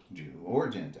longer Jew or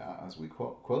Gentile, as we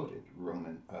quoted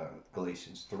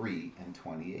Galatians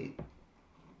 3:28.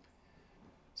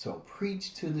 So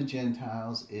preach to the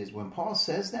Gentiles is, when Paul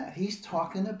says that, he's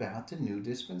talking about the new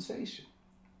dispensation.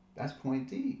 That's point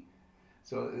D.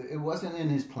 So it wasn't in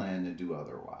his plan to do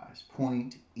otherwise.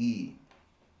 Point E.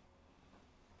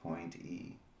 Point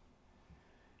E.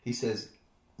 He says,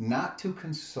 not to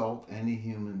consult any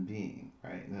human being,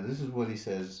 right? Now, this is what he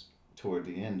says toward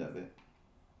the end of it.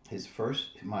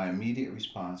 My immediate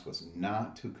response was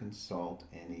not to consult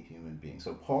any human being.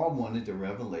 So Paul wanted the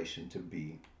revelation to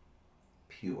be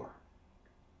pure.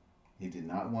 He did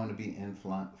not want to be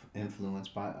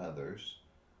influenced by others,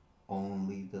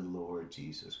 only the Lord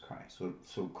Jesus Christ.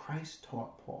 So Christ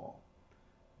taught Paul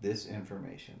this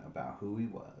information about who he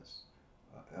was,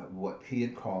 what he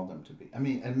had called him to be. I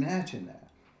mean, imagine that.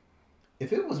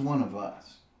 If it was one of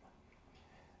us,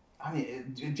 I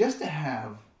mean, just to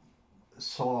have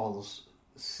Saul's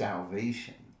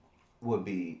salvation would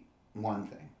be one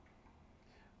thing.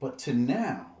 But to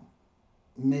now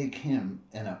make him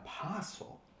an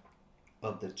apostle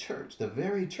of the church, the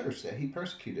very church that he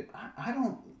persecuted, I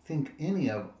don't think any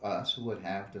of us would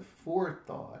have the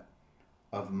forethought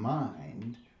of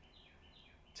mind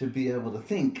to be able to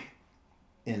think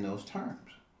in those terms.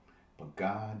 But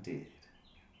God did.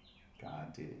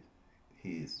 God did.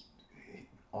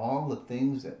 All the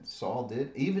things that Saul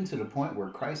did, even to the point where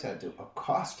Christ had to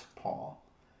accost Paul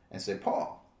and say,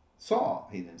 Paul, Saul.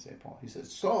 He didn't say Paul. He said,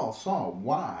 Saul, Saul,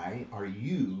 why are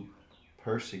you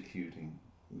persecuting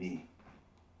me?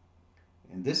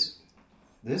 And this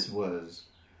was,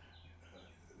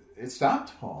 it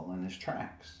stopped Paul in his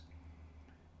tracks.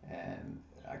 And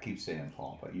I keep saying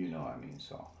Paul, but you know I mean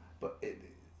Saul. But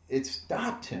it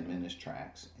stopped him in his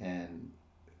tracks and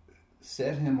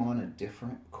set him on a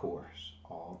different course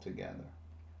altogether.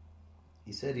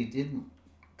 He said he didn't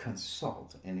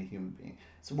consult any human being.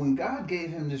 So when God gave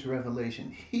him this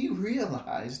revelation, he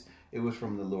realized it was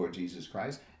from the Lord Jesus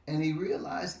Christ, and he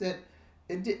realized that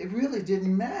it really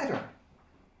didn't matter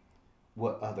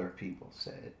what other people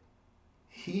said.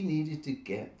 He needed to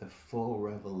get the full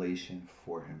revelation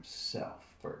for himself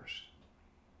first.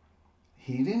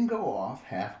 He didn't go off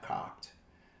half-cocked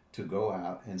to go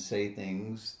out and say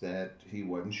things that he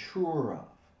wasn't sure of.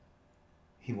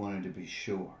 He wanted to be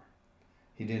sure.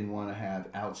 He didn't want to have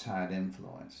outside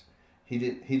influence. He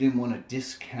didn't want to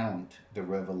discount the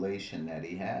revelation that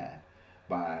he had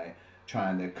by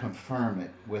trying to confirm it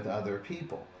with other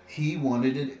people. He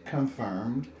wanted it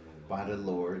confirmed by the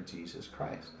Lord Jesus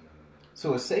Christ.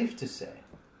 So it's safe to say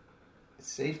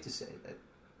that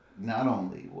not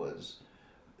only was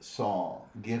Saul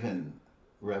given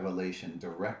revelation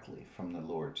directly from the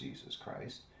Lord Jesus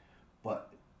Christ,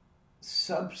 but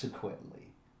subsequently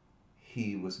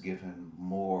he was given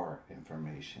more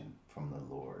information from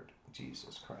the Lord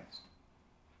Jesus Christ.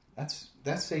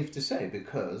 That's safe to say,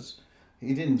 because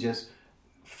he didn't just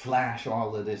flash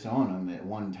all of this on him at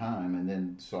one time and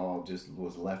then Saul just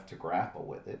was left to grapple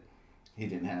with it. He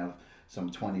didn't have some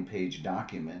 20-page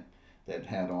document that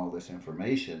had all this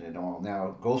information and all,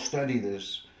 now go study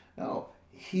this. No,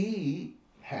 he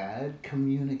had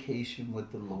communication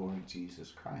with the Lord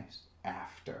Jesus Christ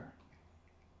after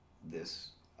this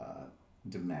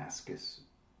Damascus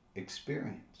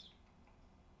experience.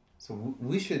 So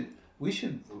we should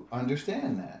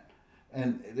understand that.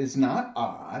 And it's not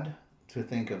odd to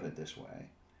think of it this way,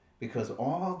 because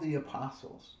all the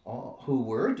apostles, all who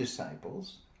were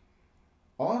disciples,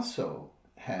 also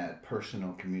had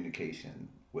personal communication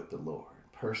with the Lord,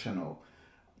 personal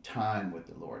time with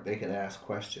the Lord. They could ask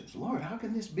questions. Lord, how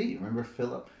can this be? Remember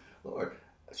Philip? Lord,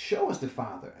 show us the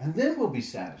Father, and then we'll be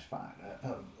satisfied.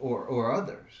 Or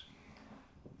others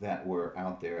that were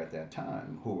out there at that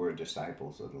time who were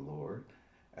disciples of the Lord.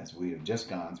 As we have just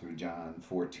gone through John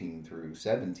 14 through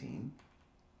 17,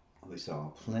 we saw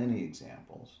plenty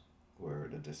examples where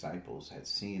the disciples had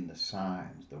seen the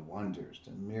signs, the wonders,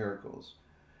 the miracles,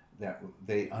 that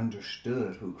they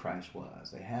understood who Christ was.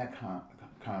 They had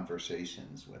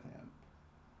conversations with him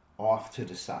off to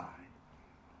the side.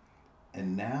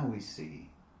 And now we see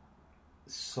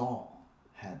Saul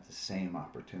had the same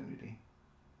opportunity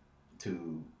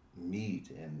to meet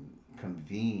and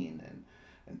convene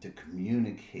and to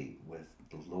communicate with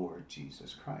the Lord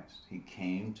Jesus Christ. He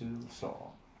came to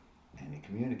Saul and he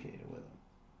communicated with him.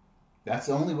 That's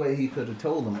the only way he could have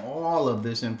told him all of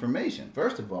this information.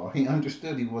 First of all, he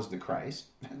understood he was the Christ.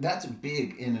 That's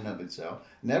big in and of itself.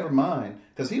 Never mind,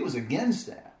 because he was against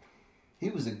that. He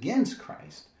was against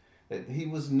Christ. That he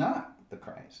was not the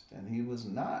Christ and he was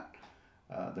not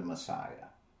the Messiah.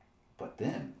 But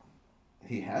then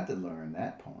he had to learn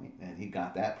that point, and he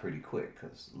got that pretty quick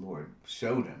because the Lord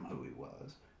showed him who he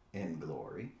was in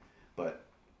glory. But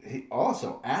he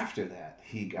also, after that,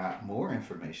 he got more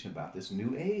information about this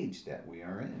new age that we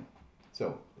are in.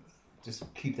 So just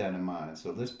keep that in mind.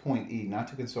 So this point E, not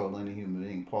to consult any human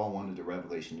being, Paul wanted the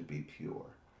revelation to be pure.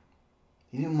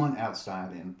 He didn't want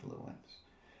outside influence.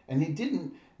 And he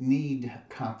didn't need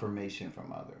confirmation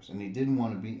from others. And he didn't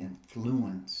want to be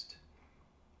influenced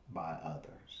by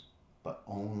others, but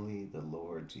only the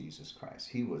Lord Jesus Christ.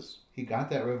 He got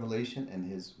that revelation, and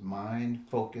his mind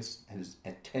focused, and his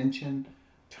attention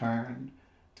turned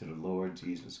to the Lord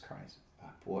Jesus Christ.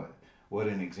 Boy, what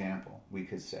an example we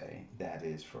could say that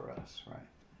is for us, right?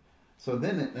 So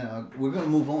then we're going to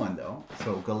move on, though.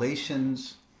 So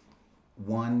Galatians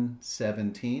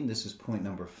 1:17, this is point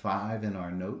number 5 in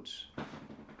our notes.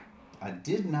 I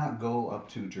did not go up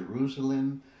to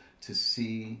Jerusalem to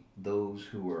see those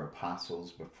who were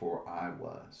apostles before I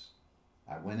was.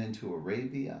 I went into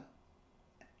Arabia.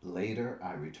 Later,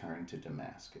 I returned to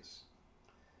Damascus.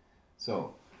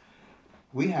 So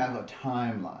we have a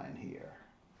timeline here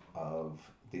of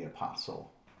the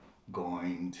apostle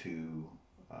going to.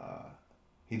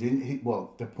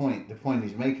 The point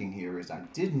he's making here is, I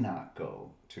did not go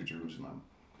to Jerusalem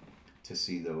to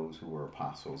see those who were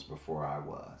apostles before I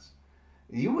was.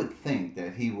 You would think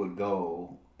that he would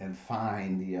go and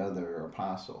find the other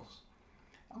apostles.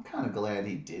 I'm kind of glad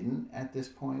he didn't at this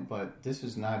point, but this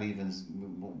is not even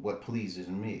what pleases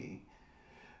me,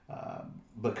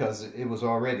 because it was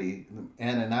already,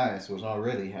 Ananias was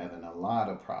already having a lot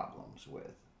of problems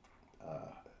with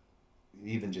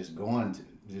even just going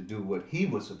to do what he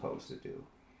was supposed to do.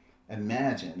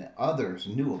 Imagine that others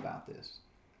knew about this.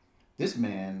 This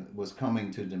man was coming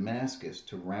to Damascus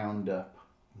to round up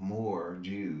more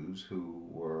Jews who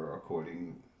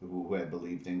had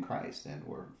believed in Christ and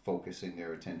were focusing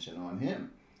their attention on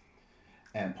him.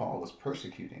 And Paul was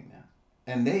persecuting them.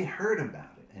 And they heard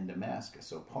about it in Damascus,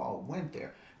 so Paul went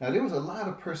there. Now, there was a lot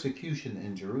of persecution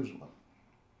in Jerusalem.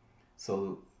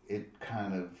 So it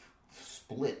kind of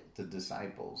split the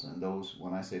disciples. And those,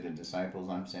 when I say the disciples,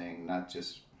 I'm saying not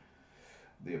just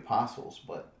the apostles,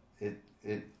 but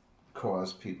it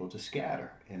caused people to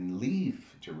scatter and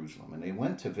leave Jerusalem. And they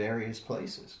went to various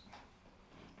places.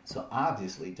 So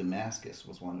obviously Damascus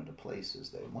was one of the places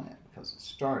they went, because it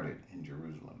started in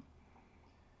Jerusalem.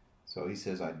 So he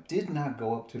says, I did not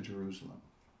go up to Jerusalem.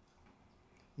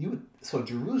 So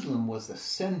Jerusalem was the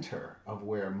center of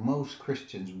where most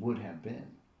Christians would have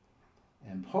been.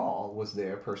 And Paul was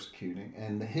there persecuting,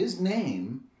 and his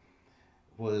name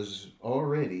was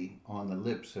already on the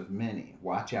lips of many.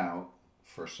 Watch out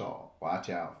for Saul.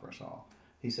 Watch out for Saul.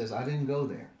 He says, I didn't go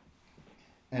there.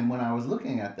 And when I was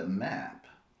looking at the map,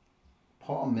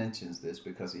 Paul mentions this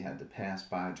because he had to pass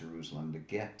by Jerusalem to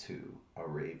get to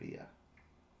Arabia.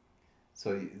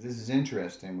 So this is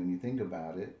interesting when you think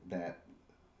about it, that,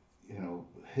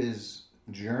 his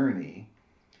journey,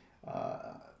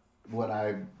 what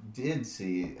I did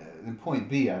see, in point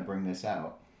B, I bring this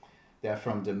out, that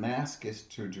from Damascus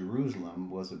to Jerusalem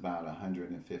was about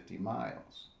 150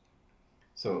 miles.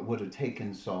 So it would have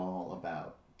taken Saul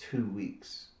about 2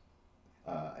 weeks.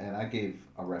 And I gave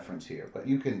a reference here, but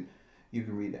you can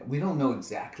read that. We don't know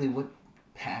exactly what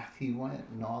path he went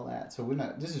and all that. So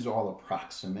this is all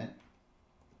approximate.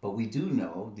 But we do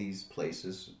know these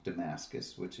places,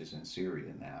 Damascus, which is in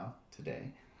Syria now,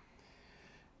 today,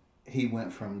 he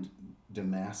went from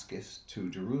Damascus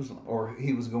to Jerusalem, or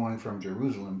he was going from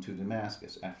Jerusalem to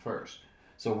Damascus at first.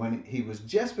 So when he was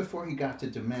just before he got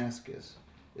to Damascus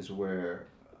is where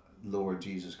Lord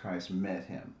Jesus Christ met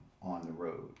him on the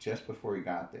road, just before he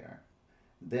got there.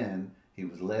 Then he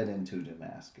was led into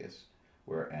Damascus,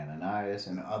 where Ananias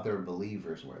and other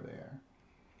believers were there,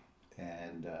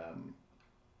 and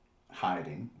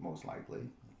hiding, most likely,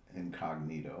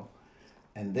 incognito.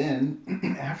 And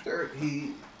then after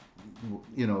he,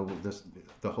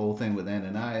 the whole thing with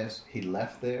Ananias, he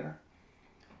left there,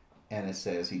 and it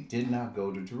says he did not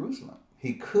go to Jerusalem.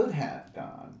 He could have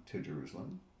gone to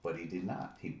Jerusalem, but he did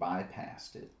not. He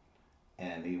bypassed it,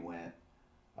 and he went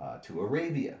to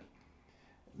Arabia.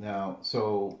 Now,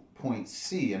 so point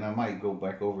C, and I might go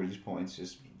back over these points,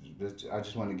 I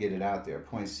just want to get it out there.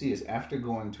 Point C is, after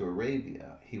going to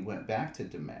Arabia, he went back to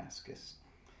Damascus.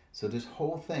 So this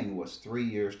whole thing was 3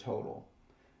 years total.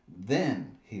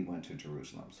 Then he went to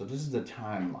Jerusalem. So this is the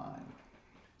timeline.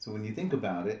 So when you think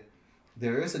about it,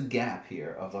 there is a gap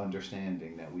here of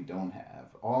understanding that we don't have.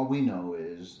 All we know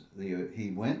is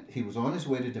he was on his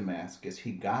way to Damascus,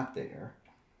 he got there,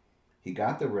 he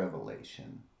got the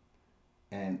revelation,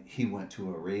 and he went to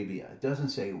Arabia. It doesn't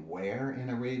say where in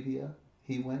Arabia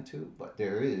he went to, but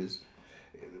there is.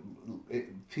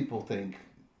 People think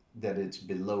that it's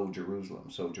below Jerusalem.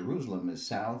 So Jerusalem is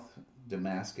south,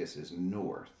 Damascus is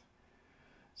north.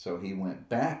 So he went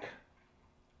back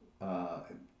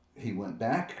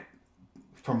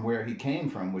from where he came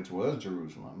from, which was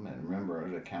Jerusalem. And remember,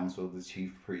 the council of the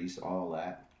chief priests, all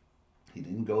that. He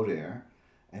didn't go there.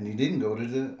 And he didn't go to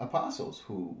the apostles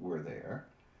who were there.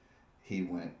 He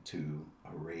went to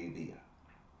Arabia.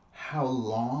 How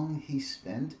long he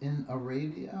spent in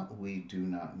Arabia, we do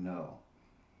not know.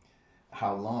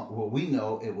 How long? Well, we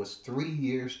know it was 3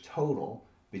 years total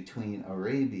between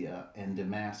Arabia and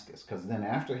Damascus. Because then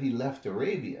after he left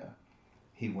Arabia,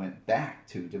 he went back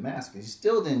to Damascus. He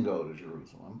still didn't go to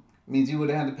Jerusalem. It means he would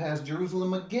have had to pass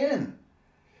Jerusalem again.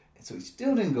 And so he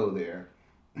still didn't go there.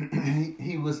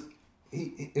 It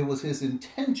was his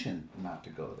intention not to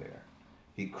go there.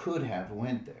 He could have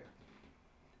went there.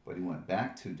 But he went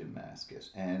back to Damascus,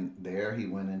 and there he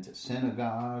went into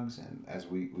synagogues, and as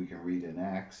we can read in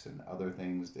Acts and other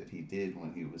things that he did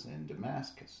when he was in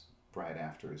Damascus, right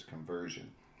after his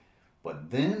conversion. But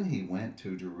then he went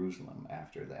to Jerusalem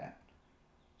after that.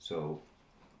 So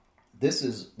this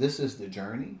is the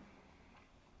journey.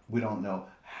 We don't know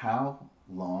how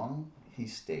long he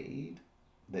stayed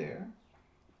there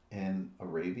in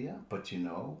Arabia, but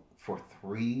for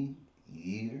 3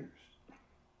 years.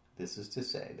 This is to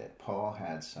say that Paul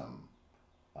had some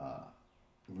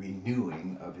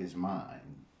renewing of his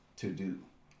mind to do.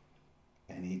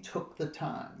 And he took the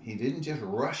time. He didn't just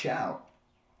rush out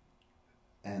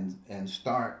and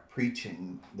start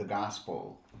preaching the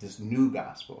gospel, this new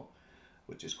gospel,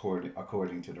 which is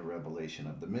according to the revelation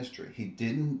of the mystery. He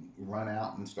didn't run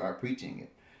out and start preaching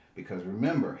it. Because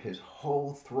remember, his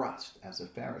whole thrust as a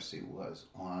Pharisee was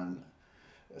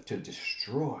to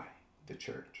destroy the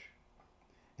church.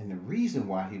 And the reason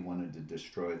why he wanted to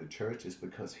destroy the church is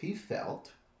because he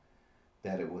felt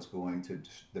that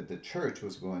that the church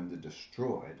was going to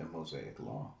destroy the Mosaic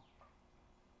law.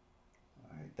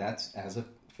 All right, that's as a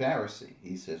Pharisee.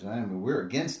 He says, we're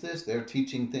against this. They're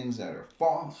teaching things that are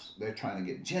false. They're trying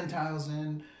to get Gentiles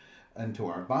into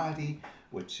our body,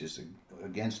 which is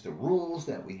against the rules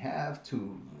that we have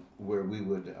to where we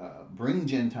would bring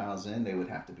Gentiles in. They would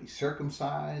have to be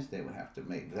circumcised. They would have to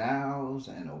make vows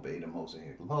and obey the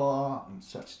Mosaic law and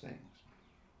such things.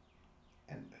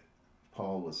 And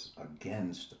Paul was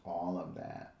against all of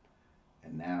that.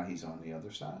 And now he's on the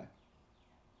other side.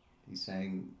 He's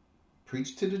saying,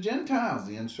 preach to the Gentiles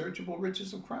the unsearchable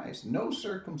riches of Christ, no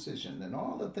circumcision, and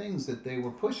all the things that they were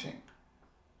pushing.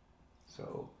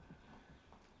 So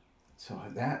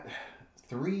that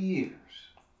 3 years,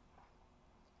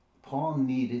 Paul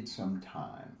needed some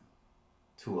time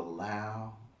to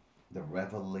allow the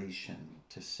revelation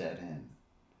to set in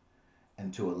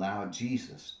and to allow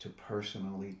Jesus to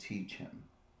personally teach him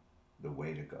the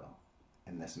way to go.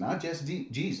 And that's not just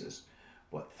Jesus,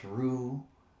 but through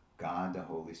God the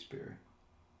Holy Spirit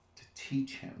to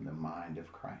teach him the mind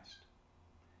of Christ.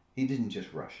 He didn't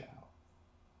just rush out.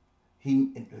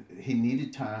 He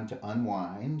needed time to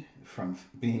unwind from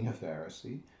being a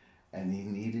Pharisee, and he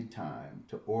needed time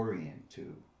to orient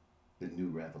to the new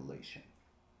revelation.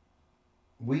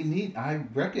 I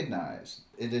recognize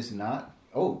it is not,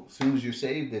 as soon as you're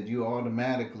saved that you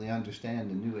automatically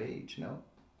understand the new age. No,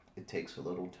 it takes a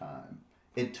little time.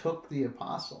 It took the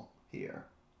apostle here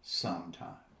some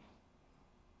time.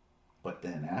 But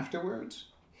then afterwards,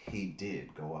 he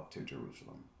did go up to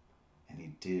Jerusalem, and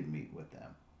he did meet with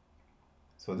them.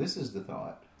 So this is the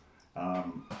thought.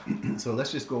 So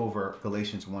let's just go over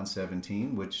Galatians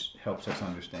 1:17, which helps us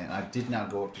understand. I did not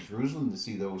go up to Jerusalem to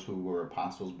see those who were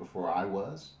apostles before I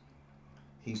was.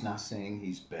 He's not saying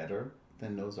he's better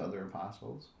than those other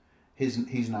apostles.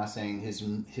 He's not saying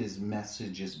his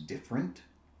message is different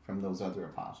from those other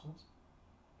apostles.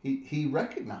 He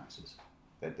recognizes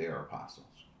that they are apostles.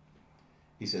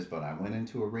 He says, but I went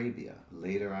into Arabia.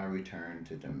 Later I returned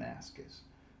to Damascus.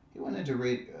 He went into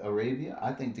Arabia,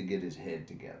 I think, to get his head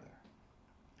together.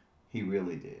 He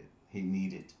really did. He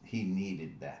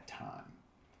needed that time.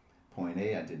 Point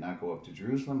A, I did not go up to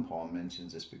Jerusalem. Paul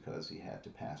mentions this because he had to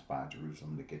pass by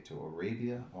Jerusalem to get to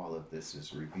Arabia. All of this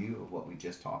is review of what we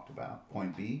just talked about.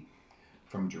 Point B,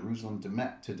 from Jerusalem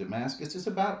to Damascus is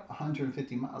about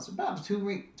 150 miles, about a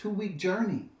two-week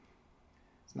journey.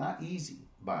 It's not easy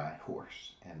by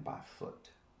horse and by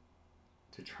foot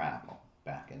to travel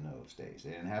back in those days.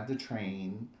 They didn't have the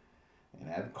train, they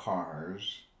didn't have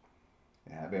cars,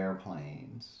 they didn't have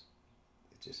airplanes.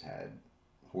 It just had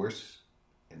horse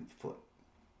and foot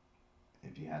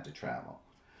if you had to travel.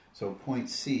 So point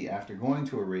C, after going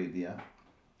to Arabia,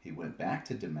 he went back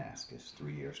to Damascus,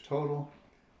 3 years total,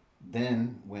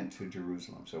 then went to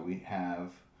Jerusalem. So we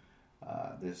have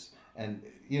this, and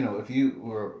if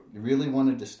you really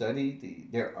wanted to study,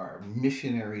 there are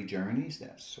missionary journeys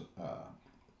that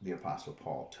the Apostle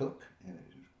Paul took, and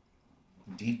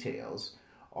it details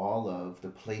all of the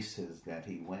places that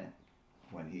he went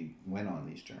when he went on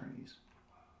these journeys.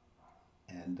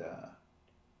 And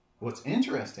what's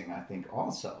interesting, I think,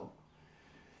 also,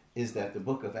 is that the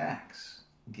book of Acts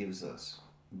gives us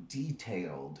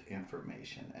detailed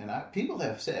information. And people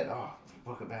have said, oh, the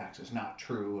book of Acts is not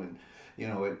true, and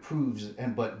it proves,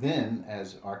 but then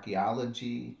as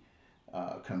archaeology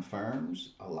confirms,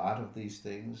 a lot of these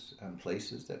things and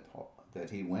places that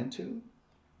he went to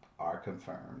are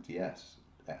confirmed. Yes,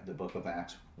 the book of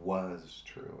Acts was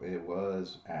true. It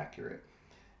was accurate.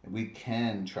 And we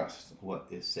can trust what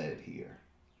is said here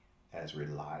as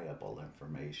reliable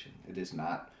information. It is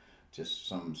not just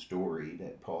some story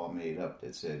that Paul made up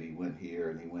that said he went here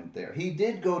and he went there. He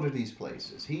did go to these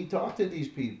places. He talked to these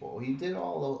people. He did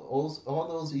all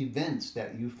those events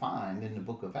that you find in the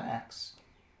book of Acts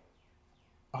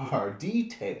are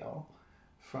detail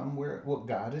from what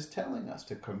God is telling us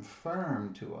to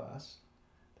confirm to us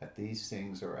that these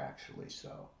things are actually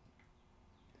so.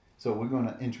 So we're going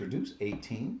to introduce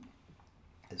 18.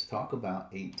 Let's talk about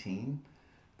 18.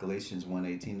 Galatians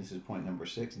 1:18, this is point number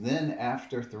 6. Then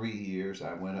after 3 years,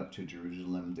 I went up to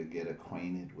Jerusalem to get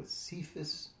acquainted with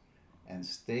Cephas and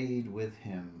stayed with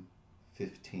him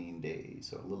 15 days.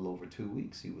 So a little over 2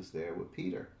 weeks he was there with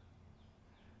Peter.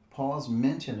 Paul's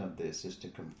mention of this is to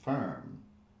confirm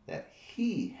that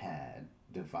he had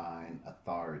divine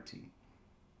authority,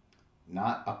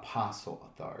 not apostle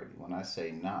authority. When I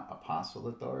say not apostle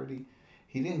authority,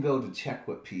 he didn't go to check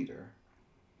with Peter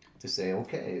to say,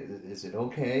 okay, is it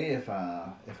okay if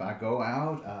I go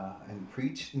out and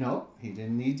preach? No, he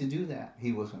didn't need to do that.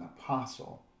 He was an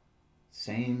apostle,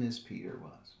 same as Peter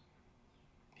was.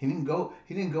 He didn't go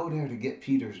there to get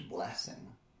Peter's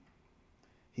blessing.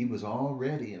 He was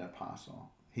already an apostle.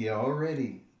 He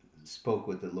already spoke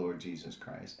with the Lord Jesus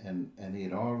Christ, and he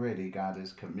had already got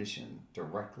his commission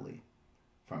directly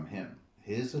from him.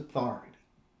 His authority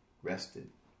rested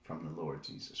from the Lord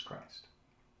Jesus Christ.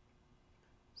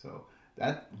 So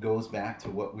that goes back to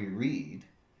what we read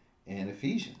in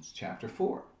Ephesians chapter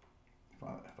 4.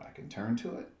 If I can turn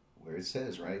to it, where it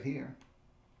says right here.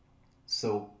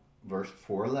 So verse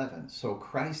 4:11. So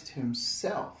Christ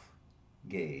himself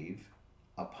gave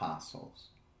apostles,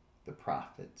 the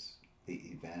prophets, the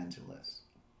evangelists,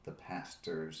 the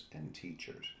pastors and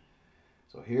teachers.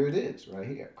 So here it is, right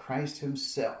here. Christ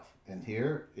himself. And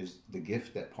here is the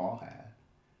gift that Paul had,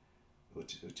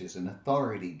 which is an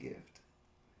authority gift,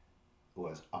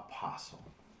 was apostle.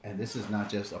 And this is not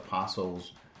just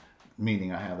apostles,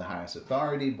 meaning I have the highest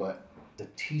authority, but the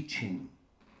teaching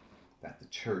that the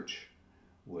church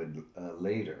would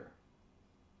later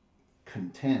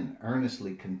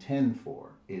earnestly contend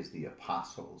for is the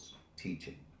apostles'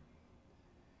 teaching.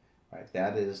 Right?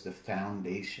 That is the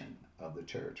foundation of the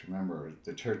church. Remember,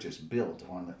 the church is built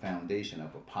on the foundation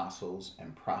of apostles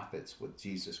and prophets with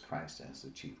Jesus Christ as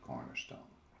the chief cornerstone.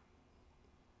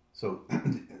 So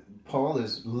Paul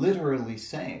is literally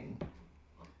saying,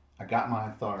 I got my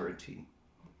authority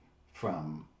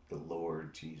from the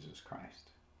Lord Jesus Christ,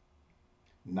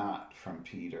 not from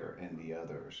Peter and the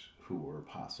others who were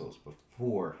apostles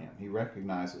before him. He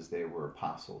recognizes they were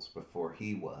apostles before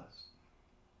he was,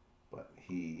 but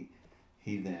he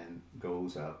then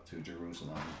goes up to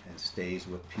Jerusalem and stays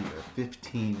with Peter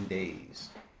 15 days.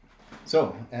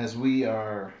 So as we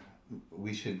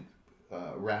should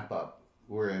wrap up.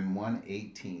 We're in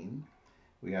 1:18.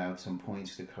 We have some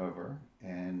points to cover,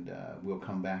 and we'll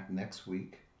come back next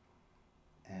week,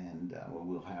 and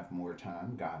we'll have more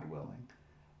time, God willing,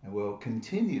 and we'll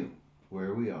continue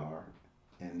where we are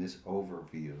in this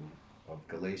overview of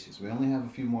Galatians. We only have a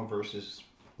few more verses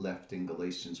left in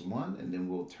Galatians 1, and then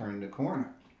we'll turn the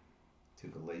corner to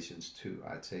Galatians 2.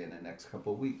 I'd say in the next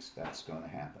couple of weeks that's going to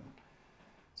happen.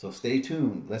 So stay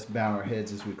tuned. Let's bow our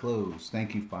heads as we close.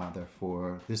 Thank you, Father,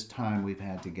 for this time we've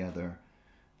had together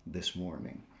this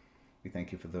morning. We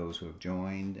thank you for those who have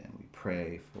joined, and we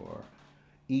pray for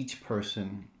each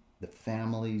person, the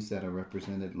families that are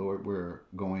represented. Lord, we're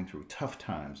going through tough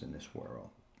times in this world.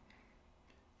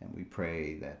 And we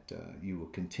pray that you will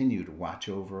continue to watch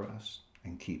over us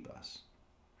and keep us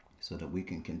so that we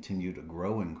can continue to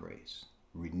grow in grace,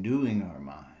 renewing our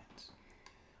minds.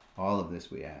 All of this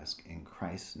we ask in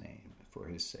Christ's name for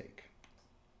his sake.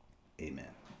 Amen.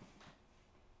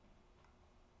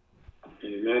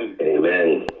 Amen.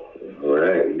 Amen. All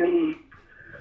right. Amen.